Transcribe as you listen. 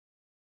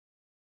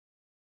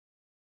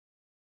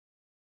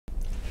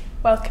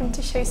welcome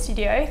to Show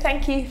Studio.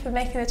 Thank you for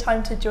making the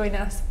time to join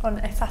us on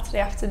a Saturday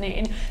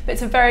afternoon. But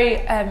it's a very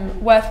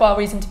worthwhile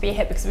reason to be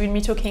here because we're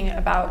going to be talking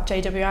about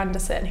JW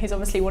Anderson, who's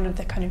obviously one of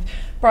the kind of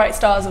bright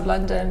stars of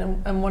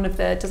London and one of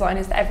the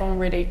designers that everyone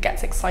really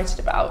gets excited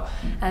about,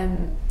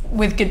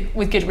 with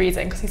good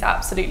reason, because he's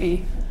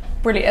absolutely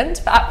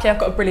brilliant. But aptly, I've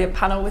got a brilliant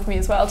panel with me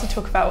as well to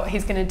talk about what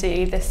he's going to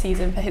do this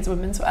season for his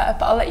Womenswear.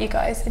 But I'll let you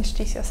guys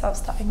introduce yourselves,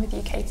 starting with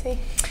you, Katie.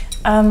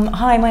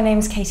 Hi, my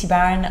name's Katie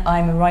Barron.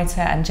 I'm a writer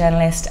and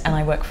journalist, and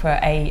I work for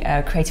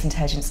a creative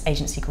intelligence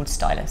agency called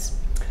Stylus.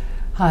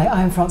 Hi,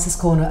 I'm Frances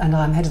Corner, and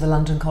I'm head of the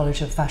London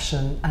College of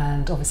Fashion,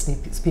 and obviously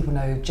as people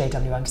know,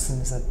 JW Anderson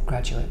is a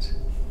graduate.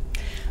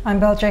 I'm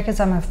Belle Jacobs,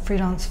 I'm a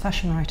freelance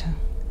fashion writer.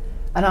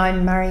 And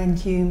I'm Marion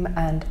Hume,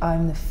 and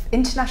I'm the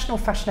international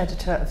fashion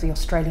editor of the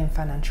Australian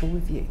Financial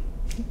Review.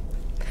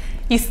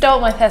 You stole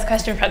my first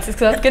question, Frances,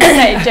 because I was going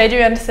to say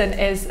JW Anderson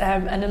is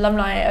an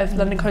alumni of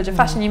London College of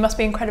Fashion. You must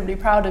be incredibly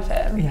proud of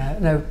him. Yeah,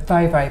 no,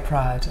 very, very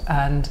proud.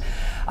 And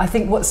I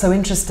think what's so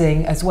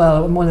interesting as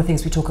well, and one of the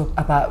things we talk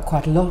about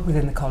quite a lot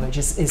within the college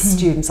is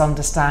students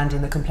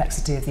understanding the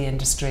complexity of the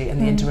industry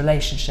and the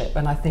interrelationship.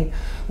 And I think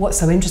what's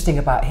so interesting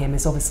about him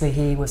is obviously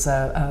he was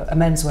a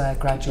menswear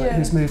graduate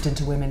who's moved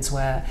into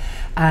womenswear.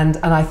 And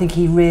I think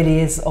he really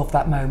is of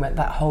that moment,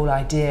 that whole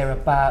idea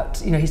about,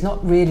 you know, he's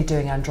not really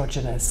doing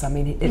androgynous. I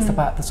mean, it's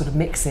about the sort of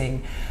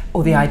mixing,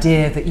 or the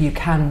idea that you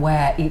can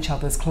wear each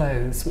other's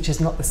clothes, which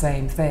is not the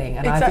same thing.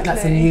 And I think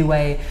that's a new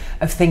way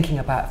of thinking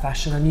about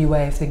fashion, a new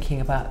way of thinking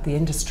about the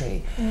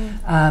industry.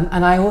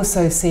 And I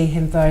also see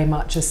him very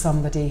much as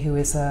somebody who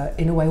is,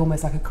 in a way,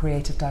 almost like a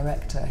creative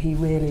director. He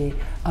really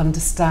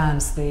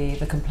understands the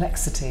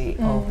complexity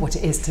of what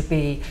it is to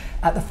be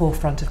at the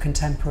forefront of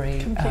contemporary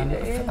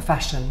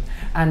fashion.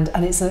 And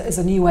it's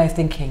a new way of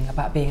thinking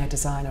about being a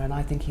designer, and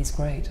I think he's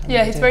great.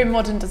 Yeah, he's a very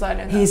modern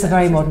designer. He's a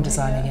very modern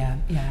designer,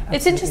 yeah.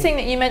 It's interesting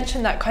that you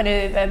mentioned that kind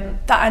of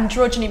that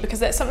androgyny, because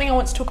that's something I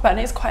want to talk about,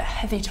 and it's quite a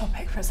heavy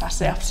topic for a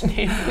Saturday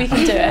afternoon. We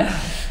can do it.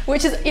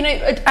 Which is, you know,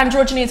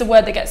 androgyny is a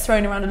word that gets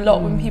thrown around a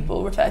lot when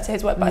people refer to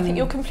his work, but I think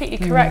you're completely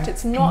correct.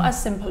 It's not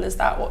as simple as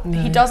that.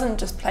 He doesn't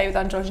just play with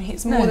androgyny.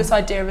 It's more this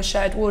idea of a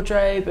shared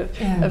wardrobe,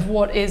 of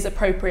what is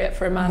appropriate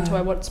for a man to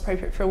wear, what's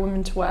appropriate for a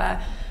woman to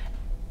wear.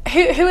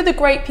 Who are the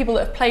great people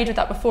that have played with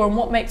that before, and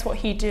what makes what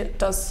he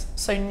does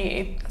so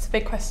new? That's a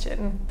big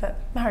question. But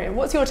Marion,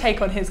 what's your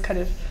take on his kind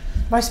of...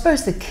 Well, I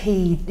suppose the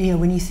key, you know,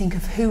 when you think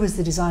of who was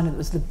the designer that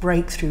was the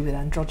breakthrough with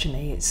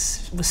androgyny,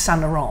 was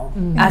Saint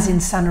Laurent, as in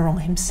Saint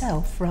Laurent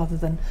himself, rather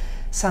than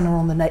Saint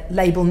Laurent the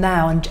label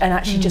now. And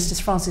actually, just as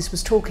Frances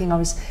was talking, I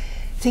was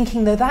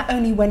thinking, though, that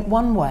only went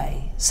one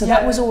way. So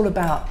that was all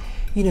about,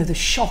 you know, the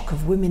shock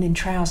of women in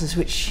trousers,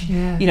 which,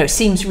 you know,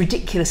 seems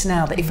ridiculous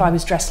now, that if I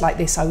was dressed like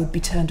this, I would be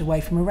turned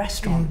away from a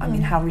restaurant. I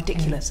mean, how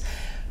ridiculous.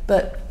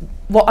 But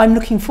what I'm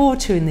looking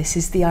forward to in this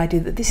is the idea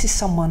that this is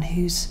someone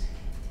who's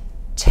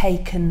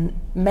taken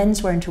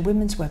menswear into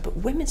womenswear, but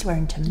womenswear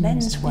into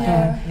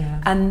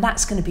menswear, and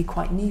that's going to be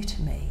quite new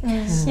to me.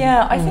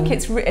 Yeah, I think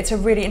it's a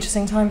really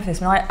interesting time for this.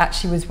 And I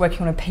actually was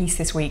working on a piece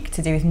this week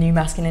to do with new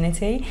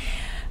masculinity,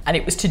 and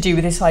it was to do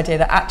with this idea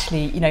that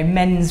actually, you know,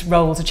 men's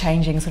roles are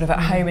changing sort of at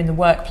home, in the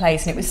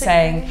workplace, and it was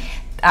saying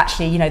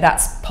actually, you know,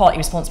 that's partly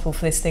responsible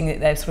for this thing that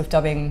they're sort of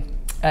dubbing,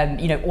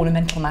 you know,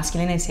 ornamental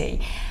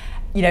masculinity.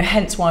 You know,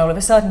 hence why all of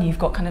a sudden you've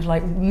got kind of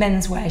like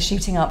menswear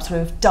shooting up, sort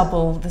of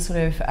double the sort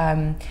of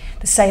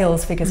the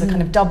sales figures are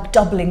kind of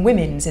doubling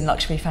women's in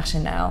luxury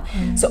fashion now.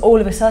 So all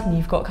of a sudden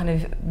you've got kind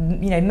of,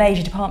 you know,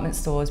 major department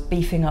stores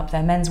beefing up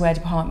their menswear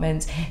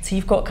departments. So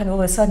you've got kind of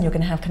all of a sudden you're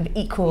going to have kind of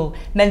equal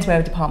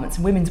menswear departments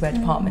and womenswear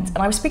departments. And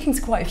I was speaking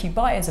to quite a few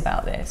buyers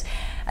about this,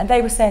 and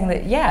they were saying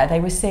that, yeah, they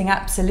were seeing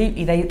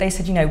absolutely, they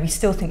said, you know, we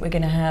still think we're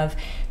going to have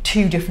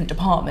two different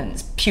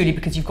departments purely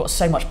because you've got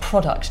so much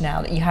product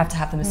now that you have to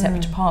have them as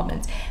separate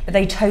departments. But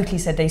they totally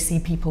said they see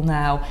people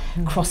now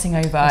crossing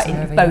over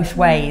in both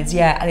ways.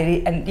 Yeah,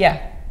 and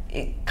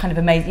it kind of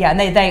amazing. Yeah, and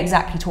they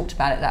exactly talked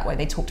about it that way.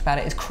 They talked about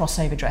it as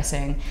crossover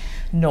dressing,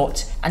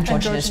 not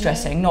androgynous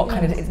dressing, not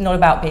kind of, it's not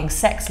about being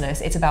sexless,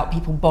 it's about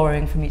people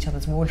borrowing from each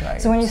other's wardrobe.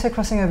 So when you say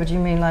crossing over, do you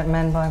mean like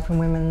men buying from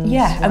women's?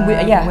 And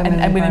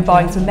women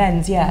buying from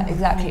men's,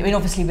 exactly. I mean,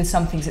 obviously with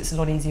some things it's a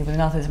lot easier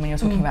than others when you're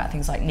talking about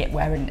things like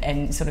knitwear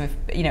and sort of,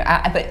 you know,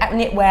 but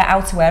knitwear,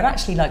 outerwear,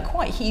 actually like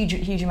quite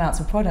huge amounts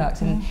of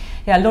product. And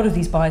yeah, a lot of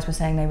these buyers were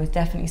saying they were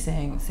definitely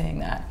seeing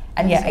that.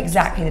 And yeah,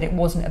 exactly, that it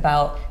wasn't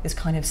about this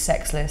kind of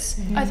sexless,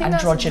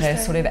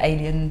 androgynous sort of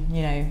alien,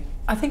 you know.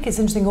 I think it's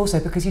interesting also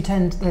because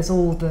there's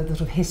all the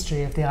sort of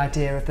history of the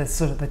idea of the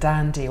sort of the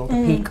dandy or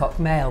the peacock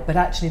male, but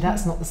actually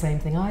that's not the same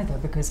thing either,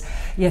 because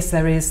yes,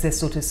 there is this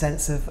sort of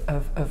sense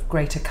of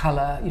greater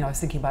colour. You know, I was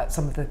thinking about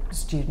some of the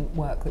student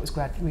work that was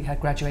we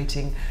had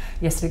graduating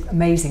yesterday,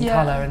 amazing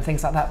colour and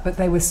things like that, but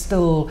they were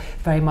still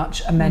very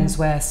much a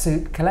menswear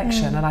suit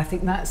collection, and I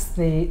think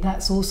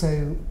that's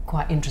also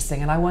quite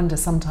interesting. And I wonder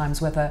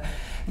sometimes whether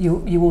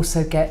you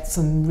also get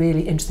some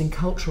really interesting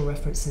cultural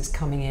references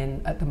coming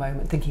in at the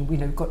moment, thinking, you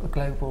know, we've got the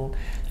global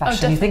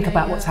fashion. You think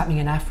definitely, about what's happening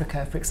in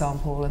Africa, for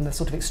example, and the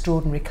sort of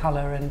extraordinary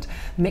colour and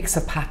mix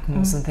of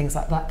patterns and things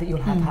like that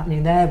you'll have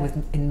happening there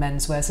in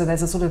menswear. So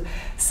there's a sort of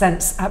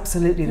sense,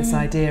 absolutely, this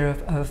idea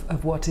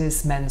of what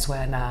is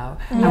menswear now,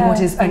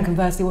 and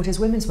conversely what is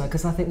womenswear,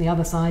 because I think the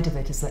other side of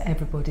it is that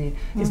everybody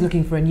is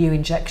looking for a new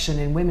injection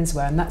in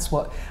womenswear, and that's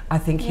what I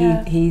think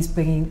he's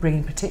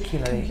bringing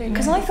particularly.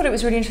 Because I thought it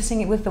was really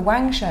interesting with the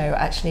Wang show,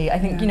 actually. I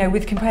think, you know,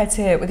 with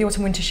the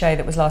autumn winter show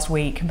that was last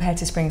week compared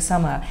to spring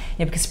summer,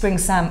 you know, because spring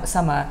summer,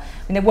 I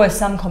mean, there were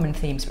some common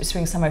themes, but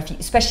spring summer,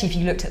 especially if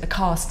you looked at the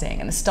casting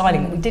and the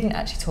styling, that we didn't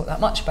actually talk that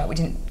much about.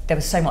 There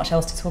was so much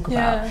else to talk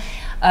about.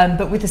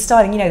 But with the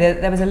styling, you know,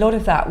 there was a lot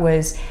of that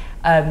was,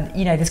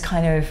 you know, this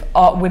kind of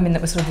art women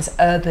that was sort of this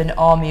urban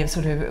army of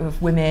sort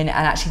of women,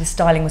 and actually the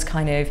styling was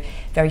kind of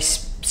very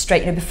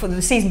straight. You know, before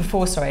the season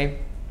before, sorry,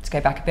 to go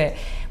back a bit,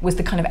 was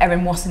the kind of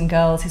Erin Wasson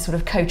girls, his sort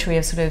of coterie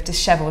of sort of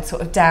dishevelled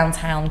sort of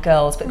downtown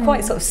girls, but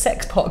quite sort of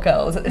sex pot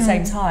girls at the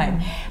same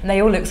time, and they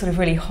all looked sort of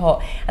really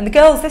hot. And the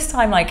girls this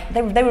time, like,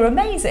 they were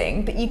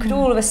amazing, but you could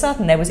all of a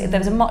sudden there was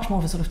a much more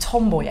of a sort of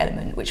tomboy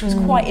element, which was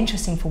quite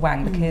interesting for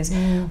Wang, because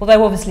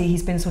although obviously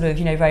he's been sort of,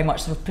 you know, very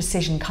much sort of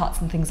precision cuts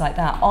and things like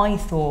that, I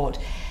thought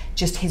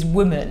just his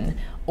woman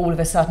all of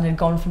a sudden had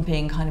gone from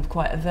being kind of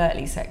quite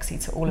overtly sexy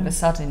to all of a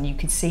sudden you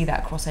could see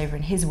that crossover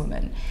in his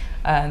woman.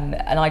 And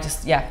I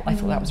just, I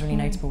thought that was really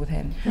notable with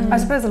him. I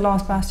suppose the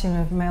last bastion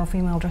of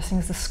male-female dressing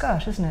is the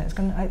skirt, isn't it?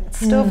 It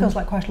still feels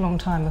like quite a long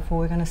time before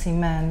we're going to see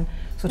men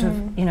sort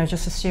of, you know,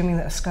 just assuming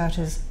that a skirt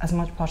is as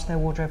much part of their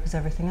wardrobe as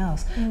everything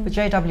else. But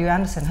J.W.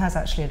 Anderson has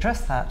actually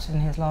addressed that in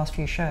his last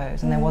few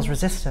shows, and there was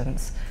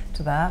resistance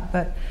to that.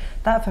 But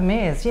that for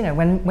me is, you know,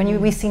 when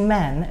we see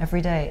men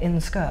every day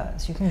in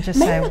skirts, you can just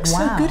say, wow. Men look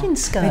so good in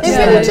skirts. They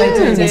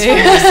really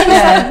do.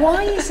 Like,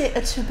 why is it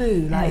a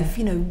taboo? Like, if,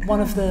 you know, one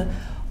of the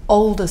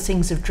older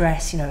things of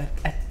dress, you know,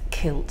 a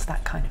kilt,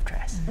 that kind of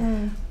dress,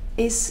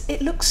 is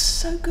it looks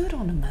so good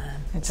on a man.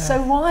 So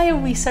why are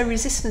we so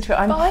resistant to it?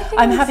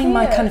 I'm having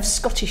my kind of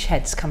Scottish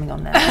heads coming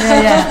on now.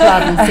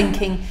 Blood, and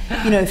thinking,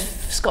 you know,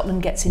 if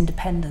Scotland gets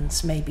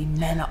independence, maybe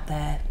men up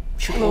there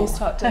should all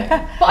start doing.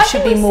 But I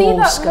should think be we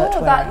more see skirt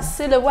that wearing.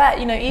 silhouette,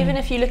 you know, even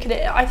if you look at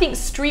it, I think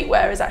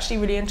streetwear is actually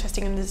really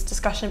interesting in this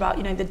discussion about,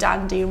 you know, the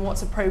dandy and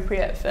what's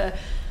appropriate for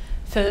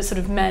sort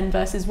of men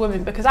versus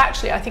women, because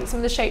actually I think some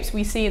of the shapes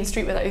we see in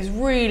streetwear, that is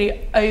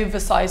really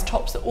oversized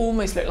tops that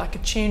almost look like a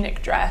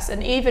tunic dress,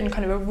 and even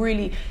kind of a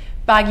really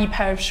baggy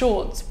pair of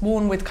shorts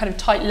worn with kind of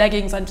tight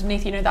leggings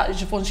underneath, you know, that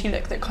Givenchy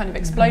look that kind of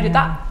exploded.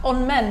 That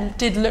on men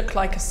did look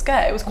like a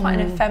skirt. It was quite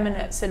an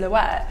effeminate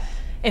silhouette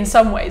in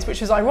some ways, which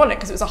was ironic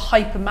because it was a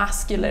hyper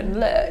masculine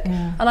look.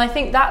 And I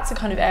think that's a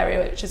kind of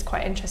area which is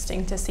quite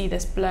interesting to see,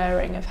 this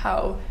blurring of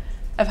how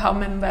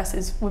men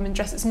versus women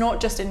dress. It's not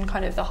just in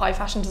kind of the high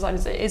fashion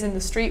designers, it is in the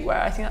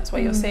streetwear. I think that's why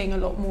you're seeing a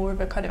lot more of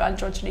a kind of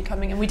androgyny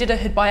coming. And we did a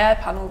Hood by Air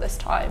panel this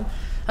time,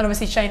 and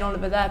obviously Shane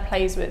Oliver there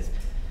plays with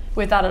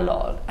that a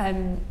lot.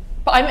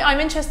 But I'm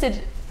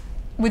interested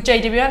with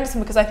J.W. Anderson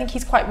because I think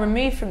he's quite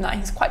removed from that.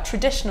 He's quite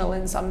traditional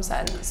in some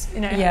sense,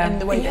 you know, in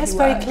the way he that has he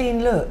very works.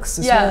 clean looks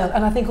as well.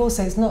 And I think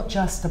also it's not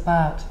just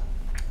about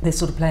this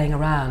sort of playing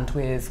around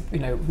with, you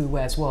know, who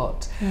wears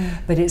what,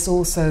 but it's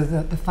also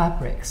the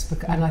fabrics.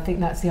 And I think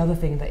that's the other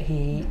thing that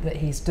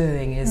he's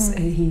doing is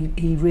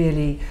he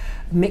really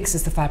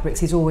mixes the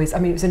fabrics. He's always, I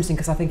mean, it's interesting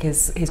because I think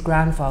his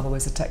grandfather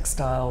was a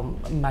textile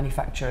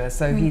manufacturer,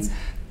 so he's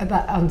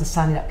about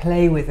understanding that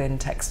play within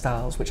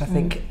textiles, which I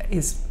think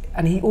is,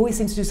 and he always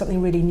seems to do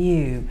something really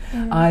new,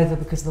 either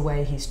because of the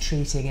way he's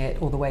treating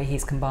it or the way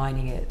he's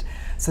combining it.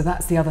 So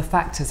that's the other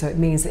factor. So it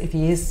means that if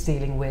he is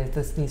dealing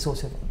with these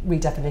sort of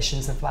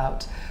redefinitions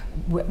about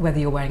whether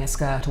you're wearing a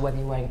skirt or whether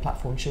you're wearing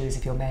platform shoes,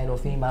 if you're male or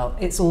female,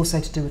 it's also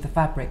to do with the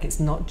fabric. It's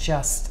not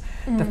just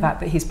the fact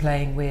that he's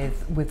playing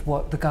with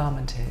what the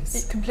garment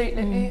is.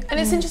 Completely. And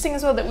it's interesting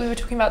as well that we were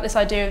talking about this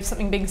idea of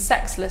something being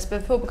sexless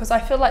before, because I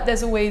feel like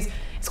there's always,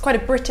 it's quite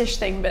a British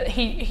thing, but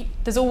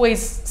there's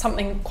always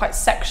something quite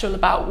sexual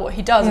about what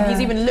he does, and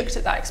he's even looked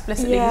at that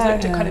explicitly. He's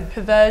looked at kind of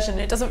perversion.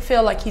 It doesn't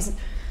feel like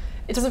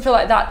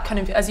that kind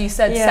of, as you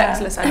said,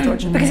 sexless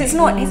androgyny. Because it's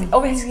not,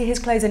 obviously his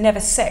clothes are never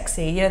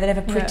sexy, you know, they're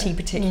never pretty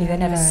particularly, they're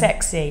never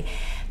sexy.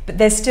 But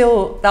there's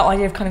still that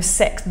idea of kind of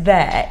sex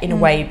there in a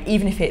way,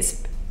 even if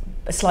it's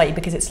slightly,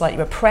 because it's slightly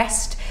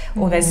repressed,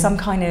 or there's some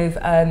kind of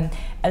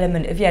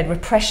element of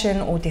repression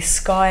or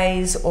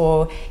disguise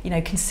or, you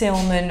know,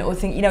 concealment or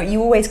thing, you know,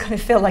 you always kind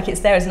of feel like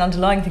it's there as an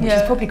underlying thing, which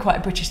is probably quite a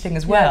British thing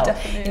as well.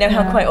 You know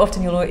how quite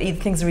often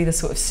things are either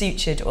sort of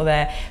sutured or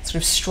they're sort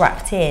of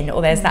strapped in,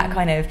 or there's that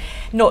kind of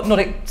not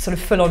a sort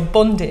of full-on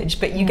bondage,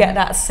 but you get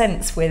that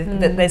sense with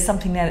that there's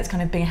something there that's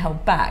kind of being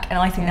held back. And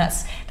I think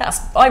that's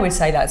I would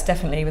say that's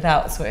definitely,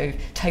 without sort of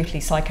totally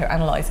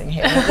psychoanalyzing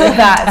him,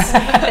 that's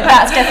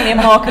definitely a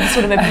mark of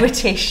sort of a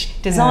British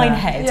design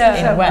head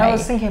in a way. I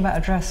was thinking about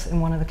a dress in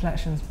one of the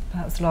collections,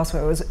 perhaps the last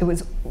one, it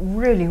was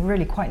really,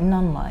 really quite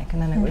nun-like,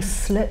 and then it was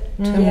slit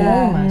to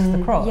almost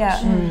the crotch.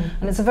 And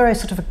it's a very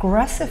sort of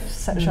aggressive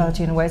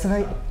sexuality in a way. It's a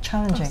very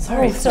challenging.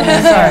 Sorry.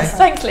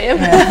 Thanks, Liam.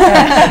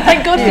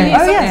 Thank God for you.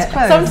 Oh, yes,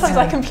 clothes, sometimes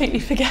I completely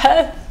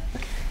forget.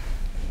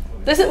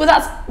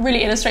 That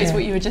really illustrates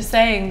what you were just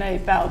saying though,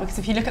 Belle, because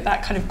if you look at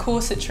that kind of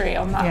corsetry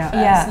on that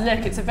first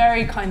look, it's a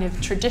very kind of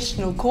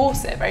traditional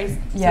corset, very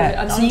sort of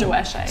an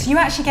underwear shape. So you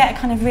actually get a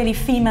kind of really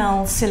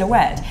female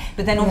silhouette,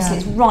 but then obviously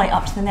it's right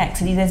up to the neck,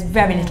 so there's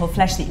very little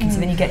flesh that you can see,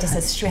 then you get just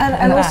a strip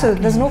and also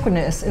there's an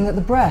awkwardness in that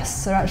the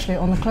breasts are actually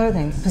on the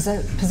clothing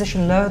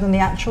positioned lower than the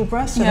actual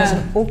breast, so there's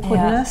an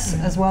awkwardness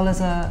as well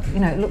as a,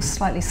 it looks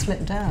slightly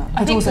slipped down.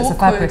 I think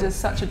awkward is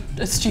such an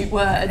astute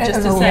word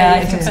just to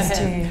say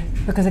for him.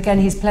 Because again,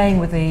 he's playing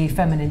with the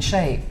feminine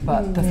shape,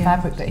 but the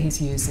fabric that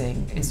he's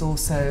using is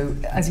also,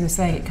 as you were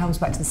saying, it comes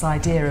back to this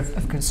idea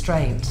of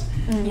constraint.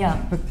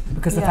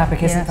 Because the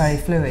fabric isn't very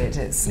fluid,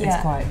 it's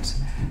quite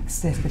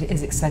stiff, but it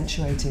is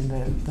accentuating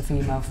the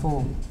female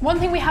form. One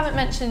thing we haven't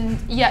mentioned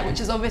yet, which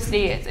is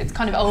obviously it's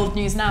kind of old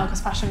news now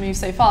because fashion moves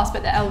so fast,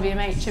 but the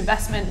LVMH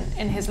investment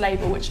in his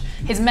label, which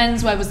his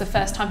menswear was the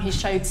first time he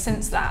showed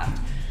since that,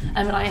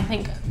 and I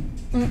think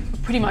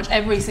pretty much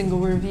every single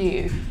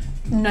review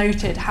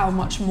noted how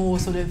much more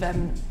sort of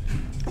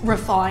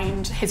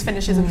refined his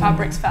finishes and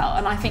fabrics felt,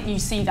 and I think you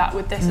see that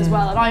with this as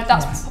well, and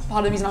that's part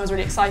of the reason I was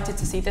really excited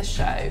to see this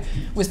show,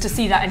 was to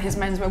see that in his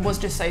menswear was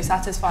just so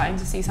satisfying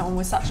to see someone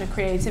with such a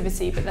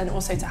creativity, but then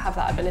also to have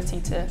that ability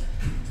to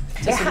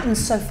it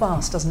happens so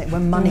fast, doesn't it,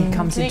 when money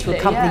comes into a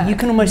company. You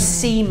can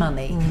almost see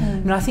money. I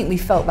mean, I think we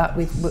felt that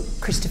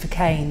with Christopher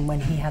Kane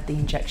when he had the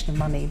injection of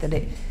money, that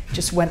it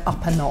just went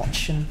up a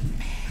notch, and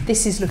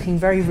this is looking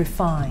very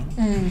refined.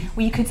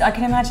 Well, I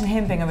can imagine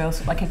him being a real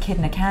sort of like a kid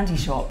in a candy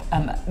shop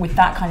with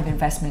that kind of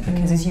investment,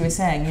 because as you were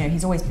saying,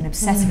 he's always been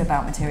obsessive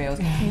about materials.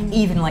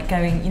 Even like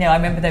going, I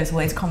remember there was all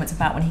those comments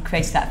about when he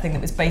created that thing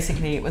that was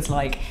basically, it was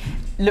like,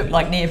 looked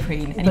like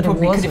neoprene, and he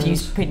probably could have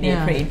used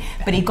neoprene,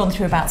 but he'd gone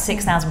through about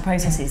 6,000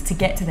 processes to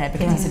get to there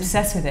because he's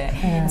obsessed with it.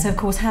 And so of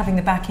course having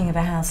the backing of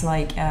a house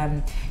like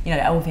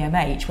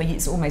LVMH, where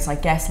it's almost, I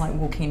guess, like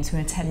walking into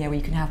an atelier where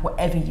you can have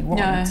whatever you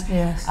want,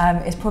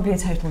 it's probably a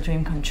total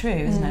dream come true,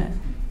 isn't it?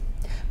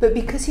 But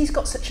because he's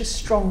got such a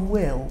strong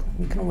will,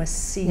 you can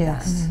almost see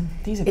that.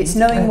 It's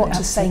knowing what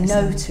to say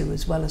no to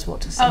as well as what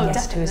to say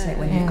yes to, isn't it,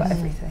 when you've got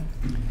everything.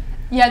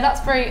 Yeah,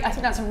 I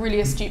think that's a really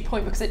astute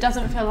point, because it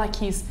doesn't feel like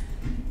he's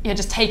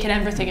just taken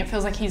everything. It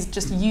feels like he's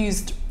just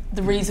used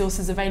the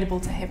resources available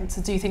to him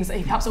to do things that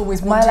he perhaps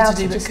always wanted to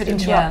do but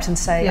couldn't. Interrupt and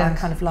say, I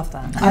kind of love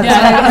that.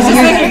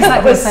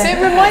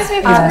 It reminds me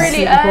of his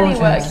really early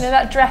work.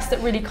 That dress that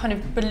really kind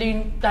of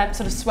ballooned,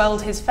 sort of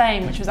swelled his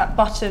fame, which was that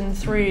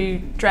button-through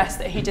dress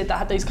that he did that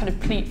had those kind of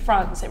pleat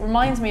fronts. It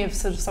reminds me of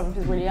sort of some of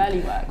his really early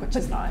work, which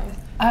is nice.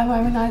 I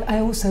mean, I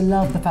also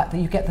love the fact that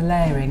you get the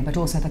layering, but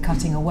also the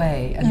cutting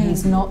away, and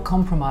he's not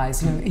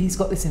compromised. He's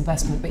got this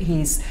investment, but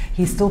he's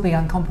still being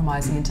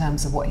uncompromising in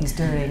terms of what he's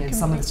doing, and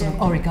some of the sort of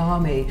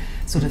origami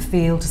sort of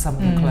feel to some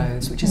of the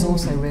clothes, which is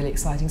also really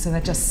exciting. So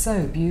they're just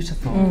so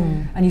beautiful,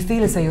 and you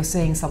feel as though you're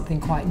seeing something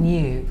quite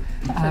new,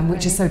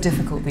 which is so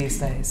difficult these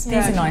days.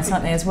 These are nice,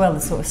 aren't they, as well? The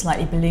sort of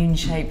slightly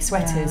balloon-shaped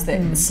sweaters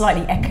that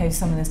slightly echo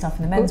some of the stuff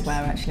in the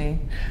menswear, actually.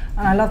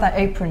 And I love that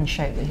apron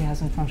shape that he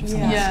has in front of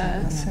him.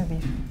 That's so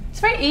beautiful. It's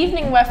very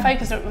evening wear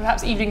focused, or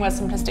perhaps evening wear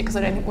simplistic, because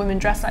I don't think women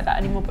dress like that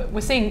anymore, but we're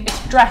seeing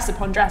it's dress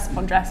upon dress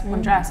upon dress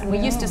upon dress, and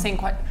we're used to seeing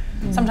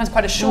sometimes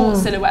quite a short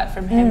silhouette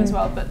from him as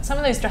well, but some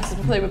of those dresses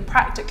before, they were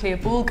practically a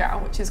ball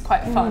gown, which is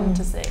quite fun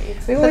to see.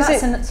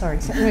 Sorry,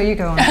 no, you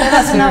go on.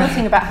 That's another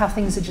thing about how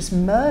things are just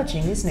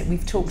merging, isn't it?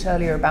 We've talked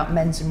earlier about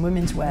men's and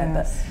women's wear,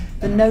 but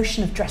the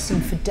notion of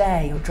dressing for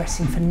day or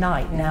dressing for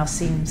night now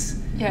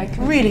seems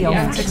really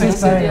old-fashioned.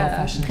 Very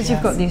old-fashioned. Because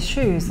you've got these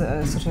shoes that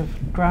are sort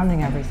of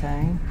grounding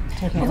everything,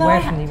 taking it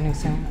away from the evening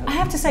scene. I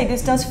have to say,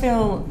 this does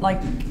feel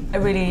like a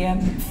really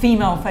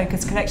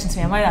female-focused collection to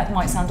me. I know that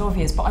might sound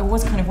obvious, but I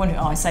was kind of wondering,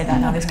 I say that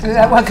now, this comes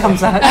out. What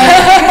comes out?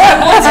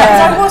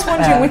 I was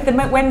wondering with the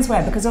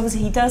menswear, because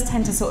obviously he does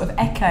tend to sort of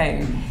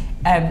echo,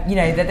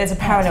 that there's a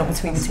parallel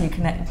between the two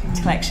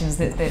collections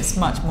that's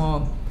much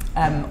more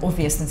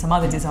obvious than some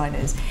other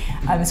designers.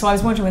 So I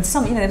was wondering with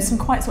some, there was some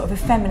quite sort of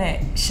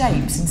effeminate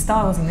shapes and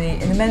styles in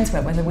the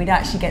menswear, whether we'd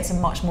actually get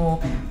some much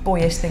more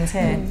boyish things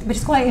here. Which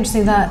is quite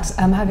interesting that,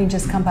 having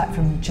just come back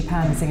from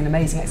Japan and seeing an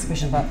amazing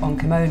exhibition on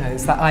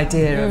kimonos, that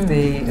idea of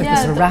the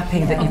sort of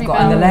wrapping that you've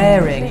got and the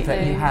layering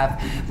that you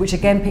have, which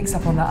again picks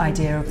up on that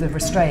idea of the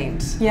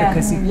restraint,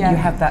 because you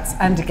have that,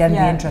 and again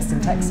the interest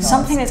in textiles.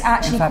 Something that's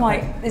actually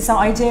it's that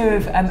idea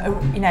of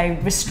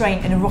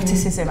restraint and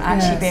eroticism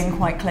actually being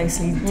quite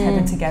closely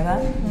tethered together.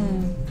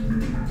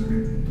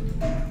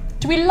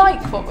 Do we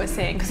like what we're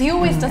seeing? Because he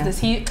always does this.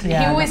 He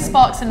always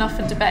sparks enough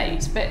for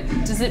debate, but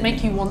does it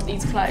make you want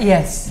these clothes?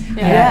 Yes.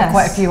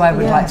 Quite a few I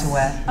would like to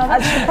wear.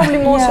 Actually, probably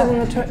more so than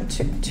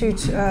the two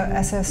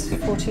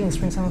SS14,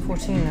 Spring Summer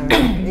 14.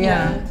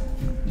 Yeah,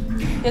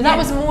 that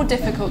was a more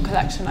difficult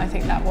collection, I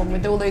think, that one,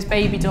 with all those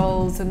baby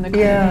dolls and the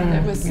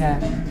it was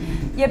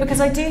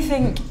because I do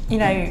think,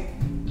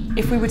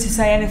 if we were to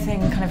say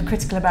anything kind of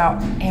critical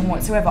about him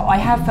whatsoever, I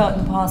have felt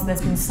in the past there's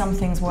been some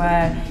things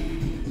where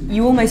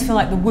you almost feel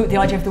like the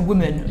idea of the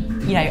woman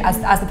you know,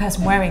 as the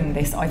person wearing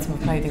this item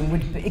of clothing,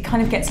 it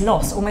kind of gets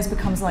lost, almost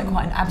becomes like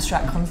quite an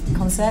abstract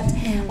concept,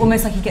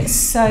 almost like he gets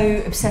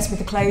so obsessed with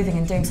the clothing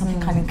and doing something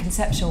kind of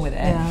conceptual with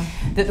it,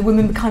 that the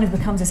woman kind of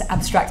becomes this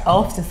abstract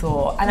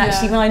afterthought. And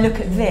actually when I look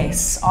at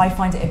this, I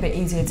find it a bit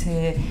easier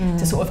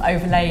to sort of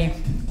overlay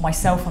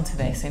myself onto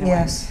this in a way.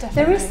 Yes,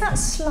 there is that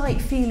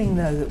slight feeling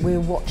though that we're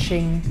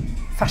watching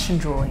fashion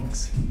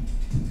drawings.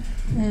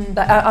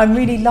 I'm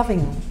really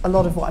loving a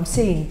lot of what I'm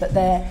seeing, but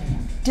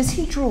does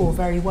he draw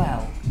very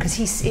well? Because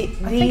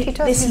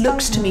this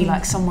looks to me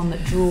like someone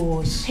that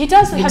draws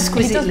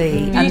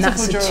exquisitely, and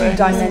that's a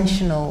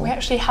two-dimensional. We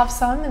actually have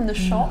some in the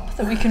shop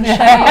that we can show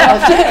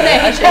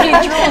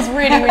you. He draws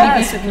really,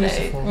 really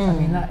beautifully. I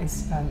mean, that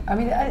is. I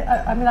mean,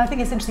 I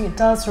think it's interesting. It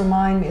does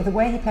remind me the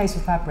way he plays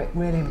with fabric.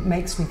 Really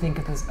makes me think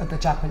of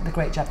the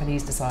great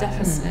Japanese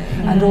designers,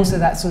 definitely, and also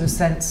that sort of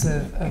sense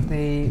of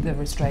the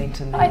restraint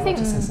and the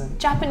eroticism. I think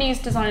Japanese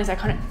designers are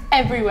kind of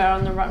everywhere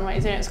on the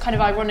runways. You know, it's kind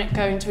of ironic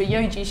going to a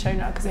Yohji show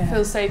now because it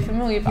feels so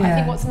familiar. But I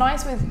think what's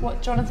nice with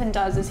what Jonathan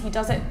does is he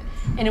does it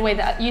in a way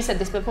that, you said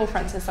this before,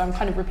 Frances, so I'm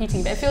kind of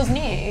repeating, but it feels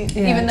new,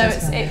 even though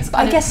it's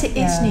I guess it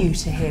is new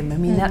to him. I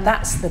mean,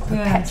 that's the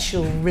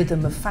perpetual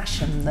rhythm of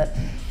fashion, that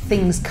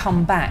things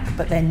come back,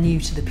 but they're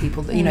new to the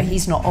people. That, you know,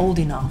 he's not old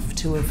enough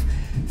to have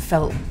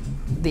felt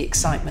the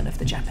excitement of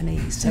the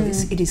Japanese, so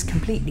it is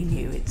completely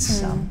new.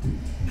 It's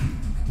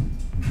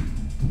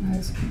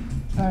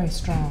very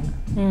strong.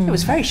 It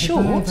was very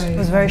short. It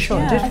was very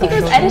short. I think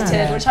it was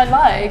edited, which I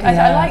like.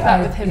 I like that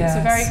with him. It's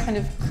a very kind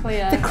of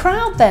clear. The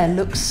crowd there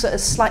looks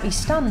slightly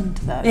stunned,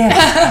 though. They're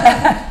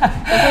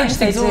probably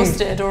just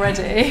exhausted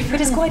already.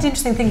 It is quite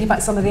interesting thinking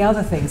about some of the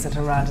other things that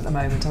are around at the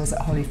moment. I was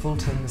at Holly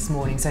Fulton this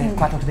morning, so you have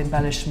quite a lot of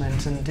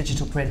embellishment and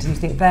digital print, and you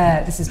think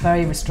this is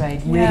very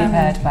restrained, really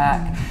pared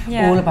back,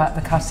 all about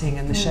the cutting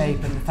and the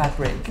shape and the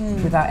fabric,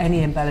 without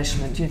any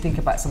embellishment. You think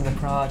about some of the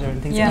Prada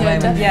and things at the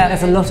moment.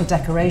 There's a lot of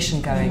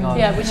decoration going on.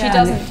 Yeah, which he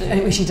doesn't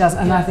do. Which he does,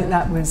 and I think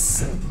that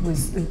was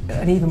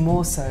and even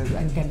more so.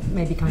 And again,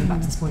 maybe coming back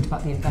to this point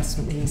about the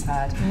investment that he's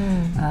had.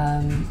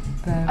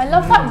 I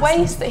love that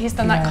waist that he's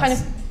done. That kind of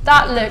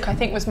look, I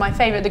think, was my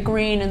favourite. The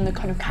green and the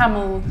kind of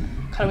camel,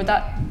 kind of with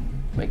that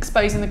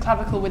exposing the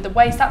clavicle with the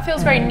waist. That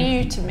feels very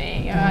new to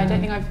me. I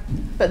don't think I've.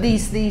 But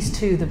these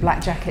two, the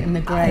black jacket and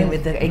the grey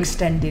with the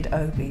extended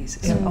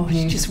obies.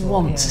 You just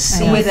want to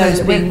see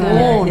those being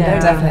worn.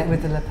 Definitely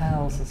with the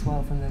lapels as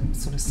well from the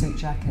sort of suit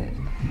jacket.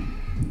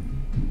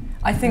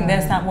 I think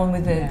there's that one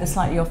with the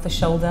slightly off the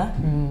shoulder,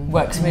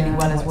 works really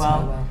well as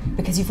well,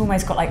 because you've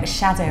almost got like the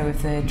shadow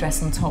of the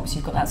dress on top, so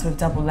you've got that sort of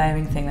double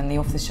layering thing, and the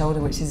off the shoulder,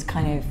 which is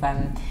kind of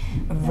a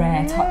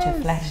rare touch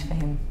of flesh for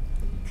him.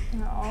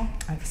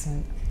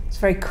 Excellent. It's a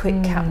very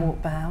quick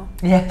catwalk bow.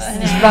 Yes.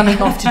 He's running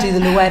off to do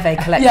the Loewe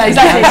collection. Yeah,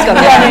 exactly. He's got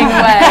running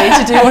away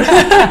to do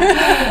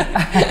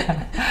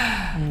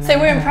all. So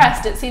we're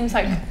impressed. It seems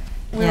like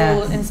we're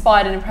all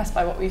inspired and impressed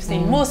by what we've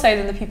seen, more so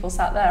than the people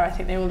sat there. I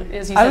think they all,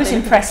 as you said, I was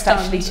impressed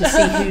actually to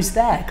see who's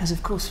there, because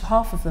of course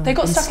half of them they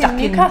got stuck in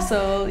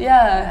Newcastle.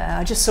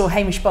 I just saw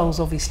Hamish Bowles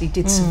obviously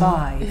did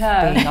survive being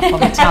up on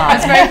the tide.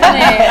 It's very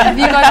funny. Have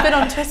you guys been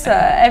on Twitter?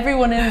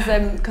 Everyone is,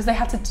 because they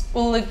had to,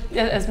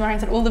 as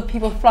Marion said, all the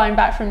people flying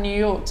back from New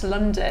York to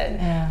London,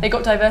 they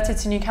got diverted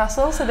to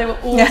Newcastle, so they were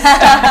all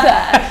stuck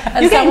there.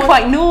 And you're getting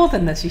quite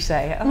northern, as you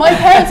say. My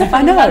parents are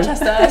from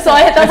Manchester, so that's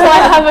why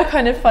I have a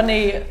kind of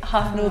funny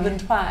half northern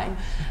twang.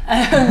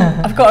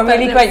 I've got a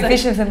really great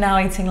vision of them now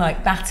eating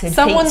like battered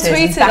someone pizzas.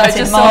 Tweeted I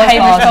just saw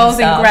Hamish Bowles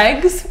in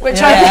Greg's, which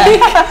I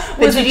think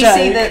was did a you joke.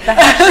 see the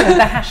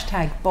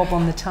hashtag Bob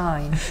on the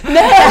Time?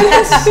 No.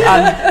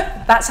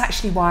 That's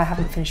actually why I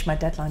haven't finished my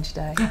deadline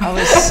today. I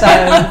was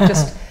so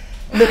just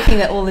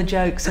looking at all the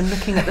jokes and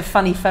looking at the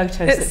funny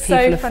photos that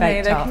people have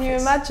faked up. Can you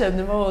imagine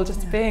them all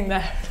just being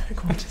there?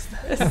 Like, what is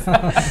this?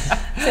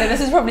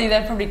 So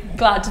they're probably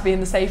glad to be in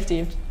the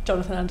safety of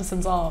Jonathan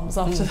Anderson's arms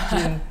after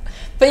that.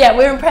 But yeah,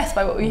 we're impressed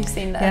by what we've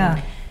seen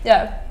there.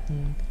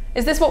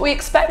 Is this what we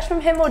expect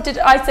from him, or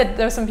I said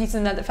there were some pieces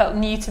in there that felt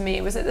new to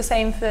me? Was it the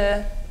same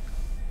for?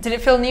 Did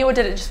it feel new, or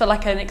did it just feel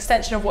like an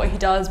extension of what he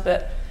does?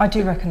 But I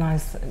do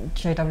recognise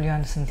J.W.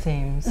 Anderson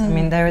themes. I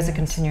mean, there is a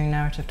continuing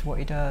narrative to what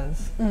he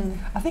does.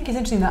 I think it's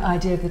interesting, that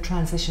idea of the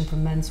transition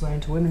from menswear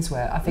into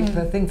womenswear. I think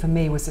the thing for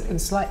me was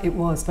it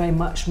was very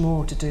much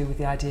more to do with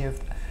the idea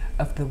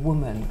of the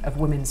woman, of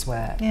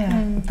womenswear.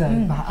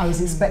 I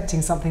was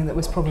expecting something that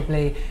was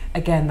probably,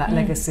 again, that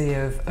legacy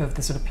of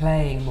the sort of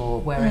playing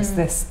more, whereas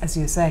this, as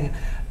you were saying,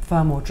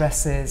 far more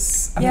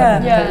dresses.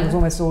 It was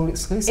almost all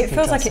exclusive. It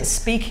feels like it's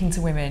speaking to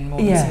women more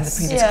than some of the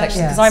previous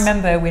collections. Because I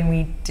remember when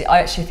we did, I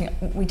actually think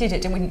we did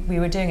it, didn't we? We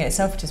were doing it at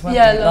Selfridges, weren't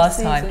we,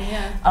 last time?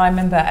 I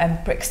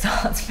remember Brick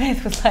Start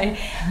Smith was like,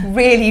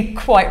 really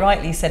quite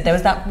rightly said, there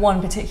was that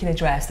one particular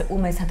dress that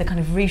almost had the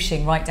kind of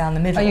ruching right down the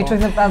middle. Are you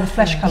talking about the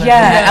flesh colour?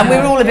 And we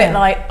were all a bit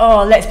like,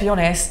 oh, let's be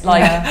honest,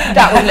 like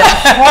that would look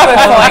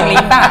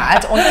horrifyingly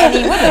bad on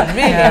any woman,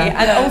 really.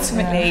 And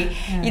ultimately,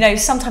 you know,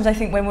 sometimes I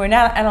think when we're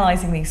now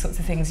analysing these sorts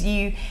of things,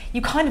 you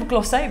kind of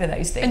gloss over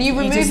those things. And you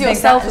remove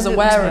yourself as a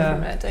wearer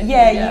from it, don't you?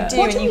 You do.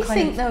 What do you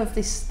think, though, of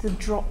the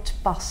dropped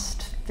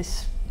bust,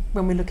 this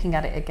when we're looking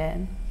at it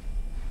again?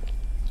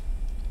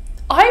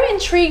 I'm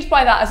intrigued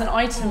by that as an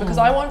item because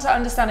I want to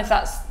understand if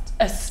that's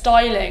a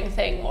styling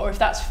thing or if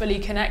that's fully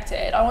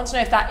connected. I want to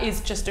know if that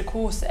is just a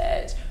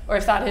corset or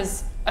if that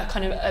is a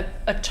kind of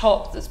a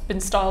top that's been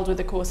styled with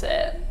a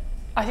corset.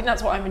 I think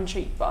that's what I'm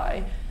intrigued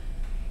by.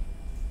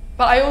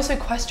 But I also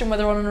question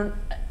whether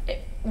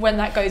when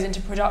that goes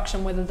into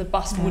production, whether the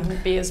bust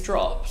wouldn't be as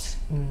dropped.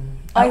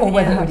 Or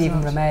whether it would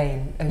even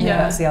remain. And Yeah.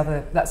 that's the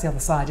other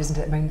side, isn't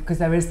it? I mean, because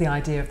there is the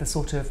idea of the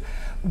sort of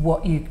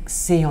what you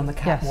see on the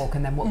catwalk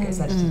and then what gets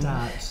edited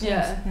out.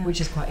 Yeah. Which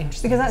is quite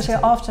interesting. Because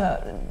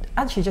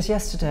actually just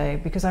yesterday,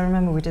 because I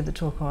remember we did the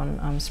talk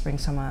on spring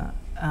summer,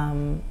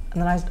 and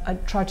then I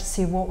tried to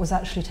see what was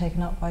actually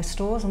taken up by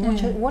stores, and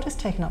what is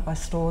taken up by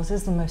stores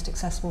is the most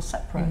accessible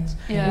separates.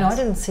 Yes. You know, I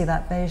didn't see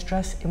that beige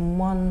dress in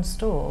one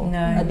store, No.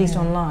 at least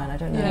online. I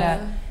don't know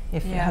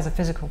if it Yeah. has a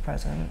physical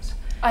presence.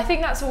 I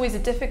think that's always a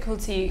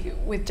difficulty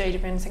with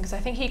J.W. Anderson because I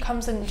think he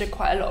comes under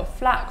quite a lot of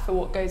flack for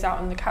what goes out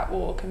on the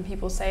catwalk, and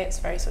people say it's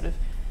very sort of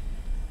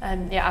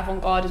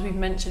avant-garde, as we've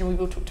mentioned. We've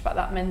all talked about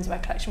that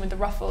menswear collection with the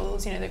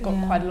ruffles. You know, they've got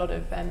quite a lot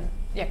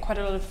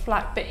of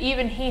flack. But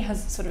even he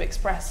has sort of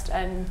expressed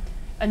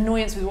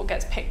annoyance with what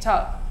gets picked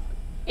up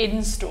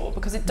in store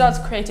because it does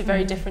create a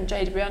very different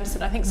J.W.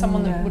 Anderson. I think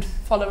someone that would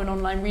follow an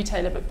online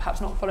retailer but perhaps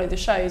not follow the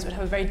shows would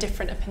have a very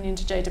different opinion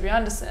to J.W.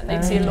 Anderson.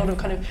 They'd see a lot of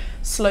kind of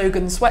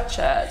slogan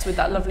sweatshirts with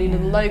that lovely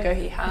little logo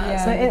he has.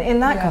 Yeah. So in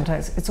that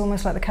context, it's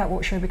almost like the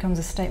catwalk show becomes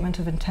a statement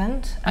of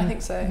intent. I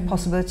think so.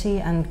 Possibility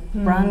and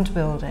brand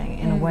building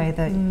in a way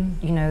that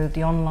you know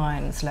the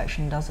online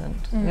selection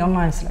doesn't. The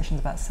online selection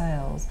is about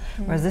sales,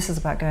 whereas this is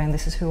about going.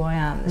 This is who I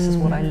am. This is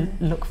what I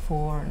look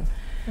for.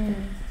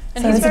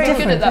 And So he's it's a very good at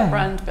different that thing.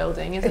 brand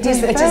building, isn't It he? is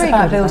very about good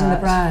at building the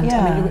that. brand.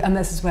 Yeah. I mean, and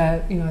this is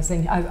where, you know, I was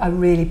saying, I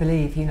really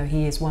believe, you know,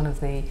 he is one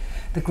of the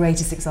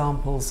greatest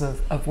examples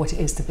of what it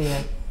is to be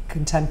a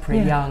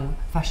contemporary young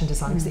fashion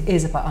designer, because it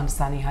is about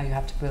understanding how you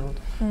have to build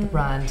the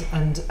brand,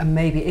 and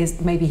maybe he's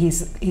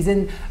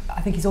in.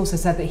 I think he's also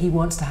said that he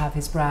wants to have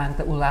his brand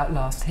that will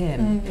outlast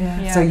him.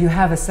 So you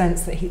have a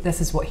sense that this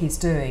is what he's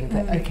doing.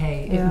 That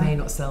it may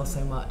not sell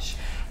so much.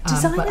 But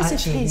Designers of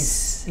actually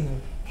his, you know,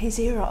 his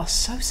era are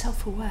so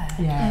self-aware.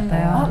 yeah, they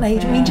Aren't they?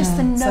 I mean, just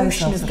the So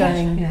notion of self-aware.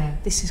 going, Yeah.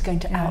 this is going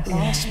to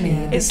outlast me.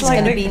 Yeah. This It's is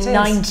like going to be the-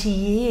 90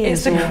 years.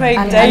 It's the or- Craig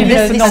and David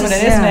this is- phenomenon,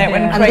 isn't it?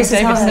 When And Craig this is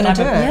how David said,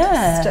 they do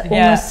it.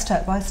 Yeah. Almost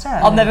step by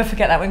step. I'll never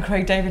forget that when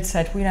Craig David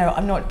said, well, you know,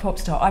 I'm not a pop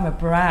star, I'm a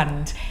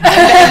brand.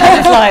 And it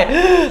was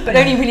like, but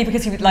only really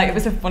because he was like, it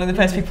was one of the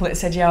first people that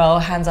said, yeah, well,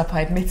 hands up, I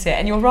admit it.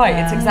 And you're right,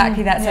 it's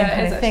exactly that same Yeah,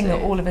 kind it of is thing that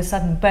actually. all of a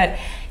sudden, but,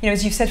 you know,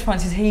 as you've said,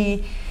 Francis,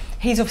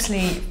 he's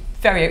obviously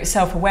very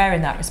self-aware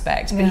in that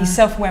respect, but he's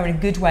self-aware in a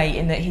good way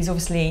in that he's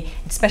obviously,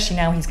 especially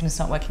now he's going to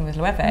start working with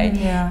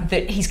Loewe,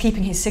 that he's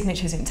keeping his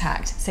signatures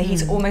intact. So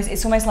he's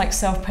it's almost like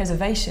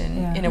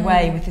self-preservation in a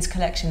way with his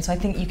collection. So I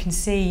think you can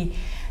see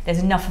there's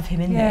enough of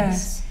him in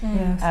this.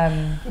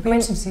 It'll be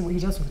interesting to see what he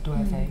does with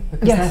Loewe,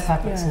 because their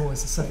fabrics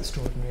always are so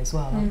extraordinary as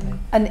well, aren't they?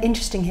 And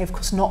interesting here, of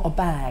course, not a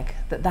bag.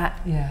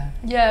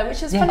 Yeah,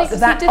 which is funny because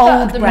That he did that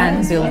old at the brand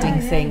men's building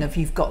one. thing of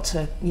you've got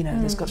to, you know,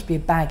 there's got to be a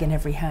bag in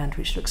every hand,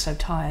 which looks so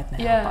tired now.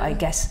 Yeah. But I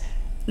guess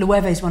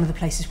Loewe is one of the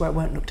places where it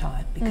won't look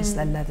tired because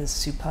their leather's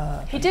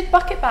superb. He did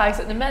bucket bags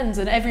at the men's,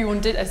 and everyone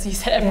did, as you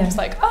said, everyone was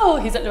like, oh,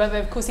 he's at Loewe,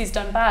 of course he's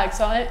done bags.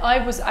 So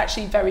I was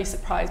actually very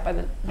surprised by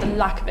the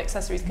lack of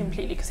accessories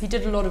completely, because he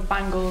did a lot of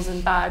bangles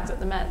and bags at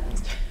the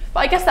men's. But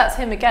I guess that's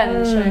him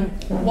again, showing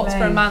what's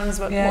for a man's,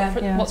 what's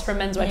for a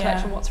menswear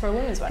collection, what's for a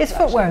women's wear His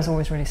collection. footwear is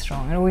always really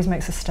strong. It always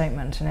makes a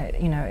statement, and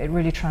it, you know, it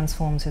really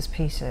transforms his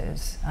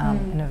pieces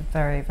in a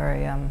very,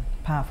 very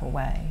powerful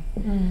way.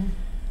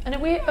 And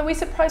are we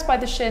surprised by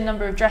the sheer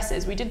number of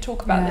dresses? We did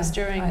talk about this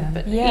during,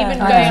 but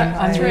even I'm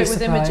going through really it with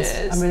surprised.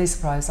 images. I'm really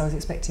surprised. I was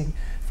expecting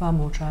far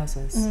more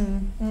trousers.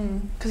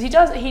 Because he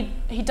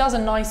does a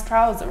nice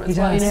trouser as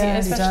well, does, you know, he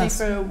especially does.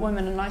 for a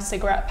woman, a nice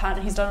cigarette pant.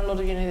 And he's done a lot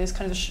of, you know, those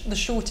kind of the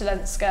shorter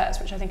length skirts,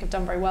 which I think have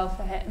done very well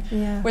for him.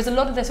 Whereas a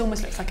lot of this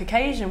almost looks like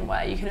occasion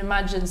wear. You can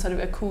imagine sort of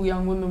a cool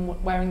young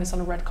woman wearing this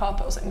on a red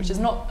carpet or something, which is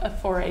not a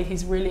foray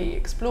he's really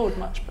explored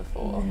much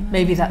before.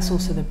 Maybe that's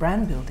also the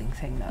brand building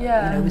thing, though.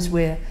 Yeah. You know, as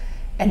we're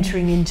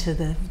entering into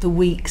the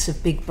weeks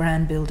of big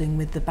brand building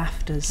with the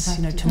BAFTAs,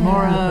 you know,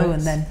 tomorrow,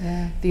 and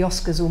then the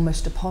Oscars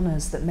almost upon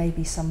us, that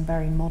maybe some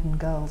very modern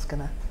girl's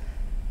gonna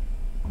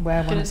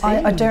wear one of these.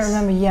 I don't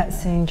remember yet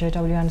seeing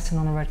J.W. Anderson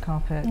on a red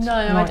carpet.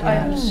 No, Not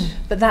I yet.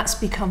 But that's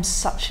become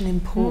such an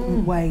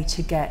important way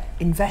to get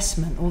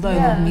investment, although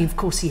Yeah. I mean, of